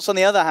Esports, on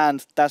the other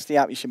hand, that's the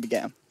app you should be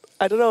getting.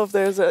 I don't know if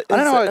there's a... I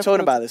don't know why we're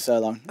talking about this so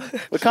long.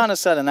 We're kind of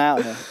selling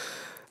out here.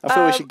 I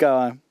feel we should go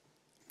home.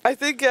 I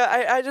think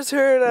I just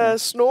heard a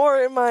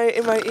snore in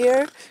my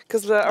ear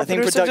because our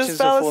producer just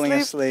fell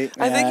asleep.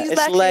 I think he's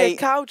lacking a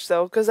couch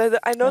though, because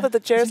I know that the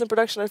chairs in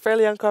production are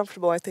fairly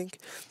uncomfortable. I think.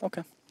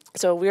 Okay.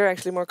 So we're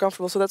actually more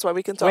comfortable, so that's why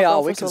we can talk.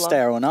 We can stay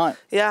all night.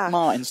 Yeah.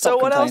 Martin, stop So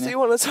what else complaining. do you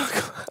want to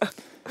talk about?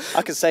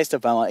 I can say stuff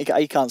about Martin.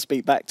 He can't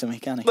speak back to me,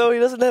 can he? No, he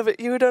doesn't have it.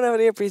 You don't have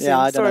an earpiece. Yeah,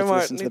 I don't Sorry, have to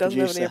Martin. listen to He the doesn't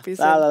have an producer. earpiece.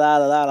 La la la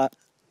la la.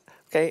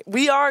 Okay,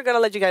 we are going to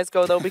let you guys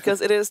go, though,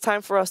 because it is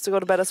time for us to go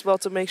to bed as well,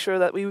 to make sure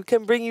that we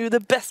can bring you the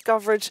best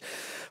coverage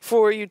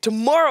for you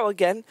tomorrow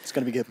again. It's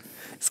going to be good.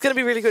 It's going to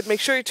be really good. Make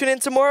sure you tune in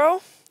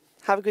tomorrow.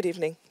 Have a good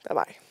evening.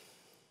 Bye-bye.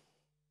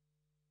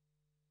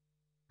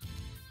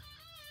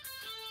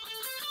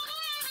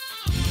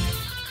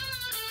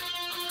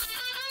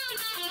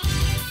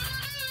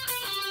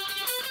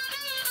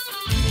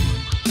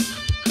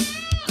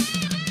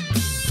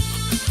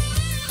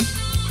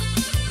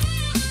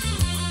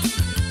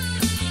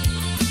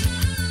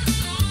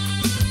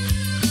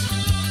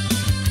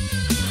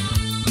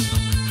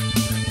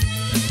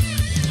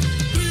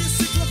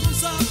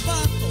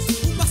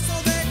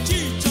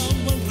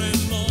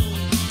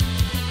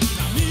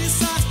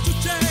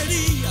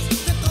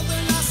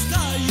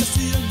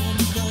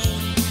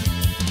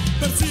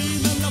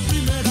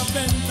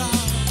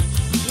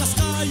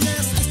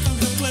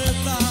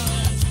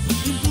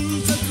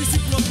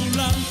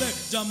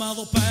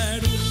 llamado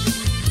Perú.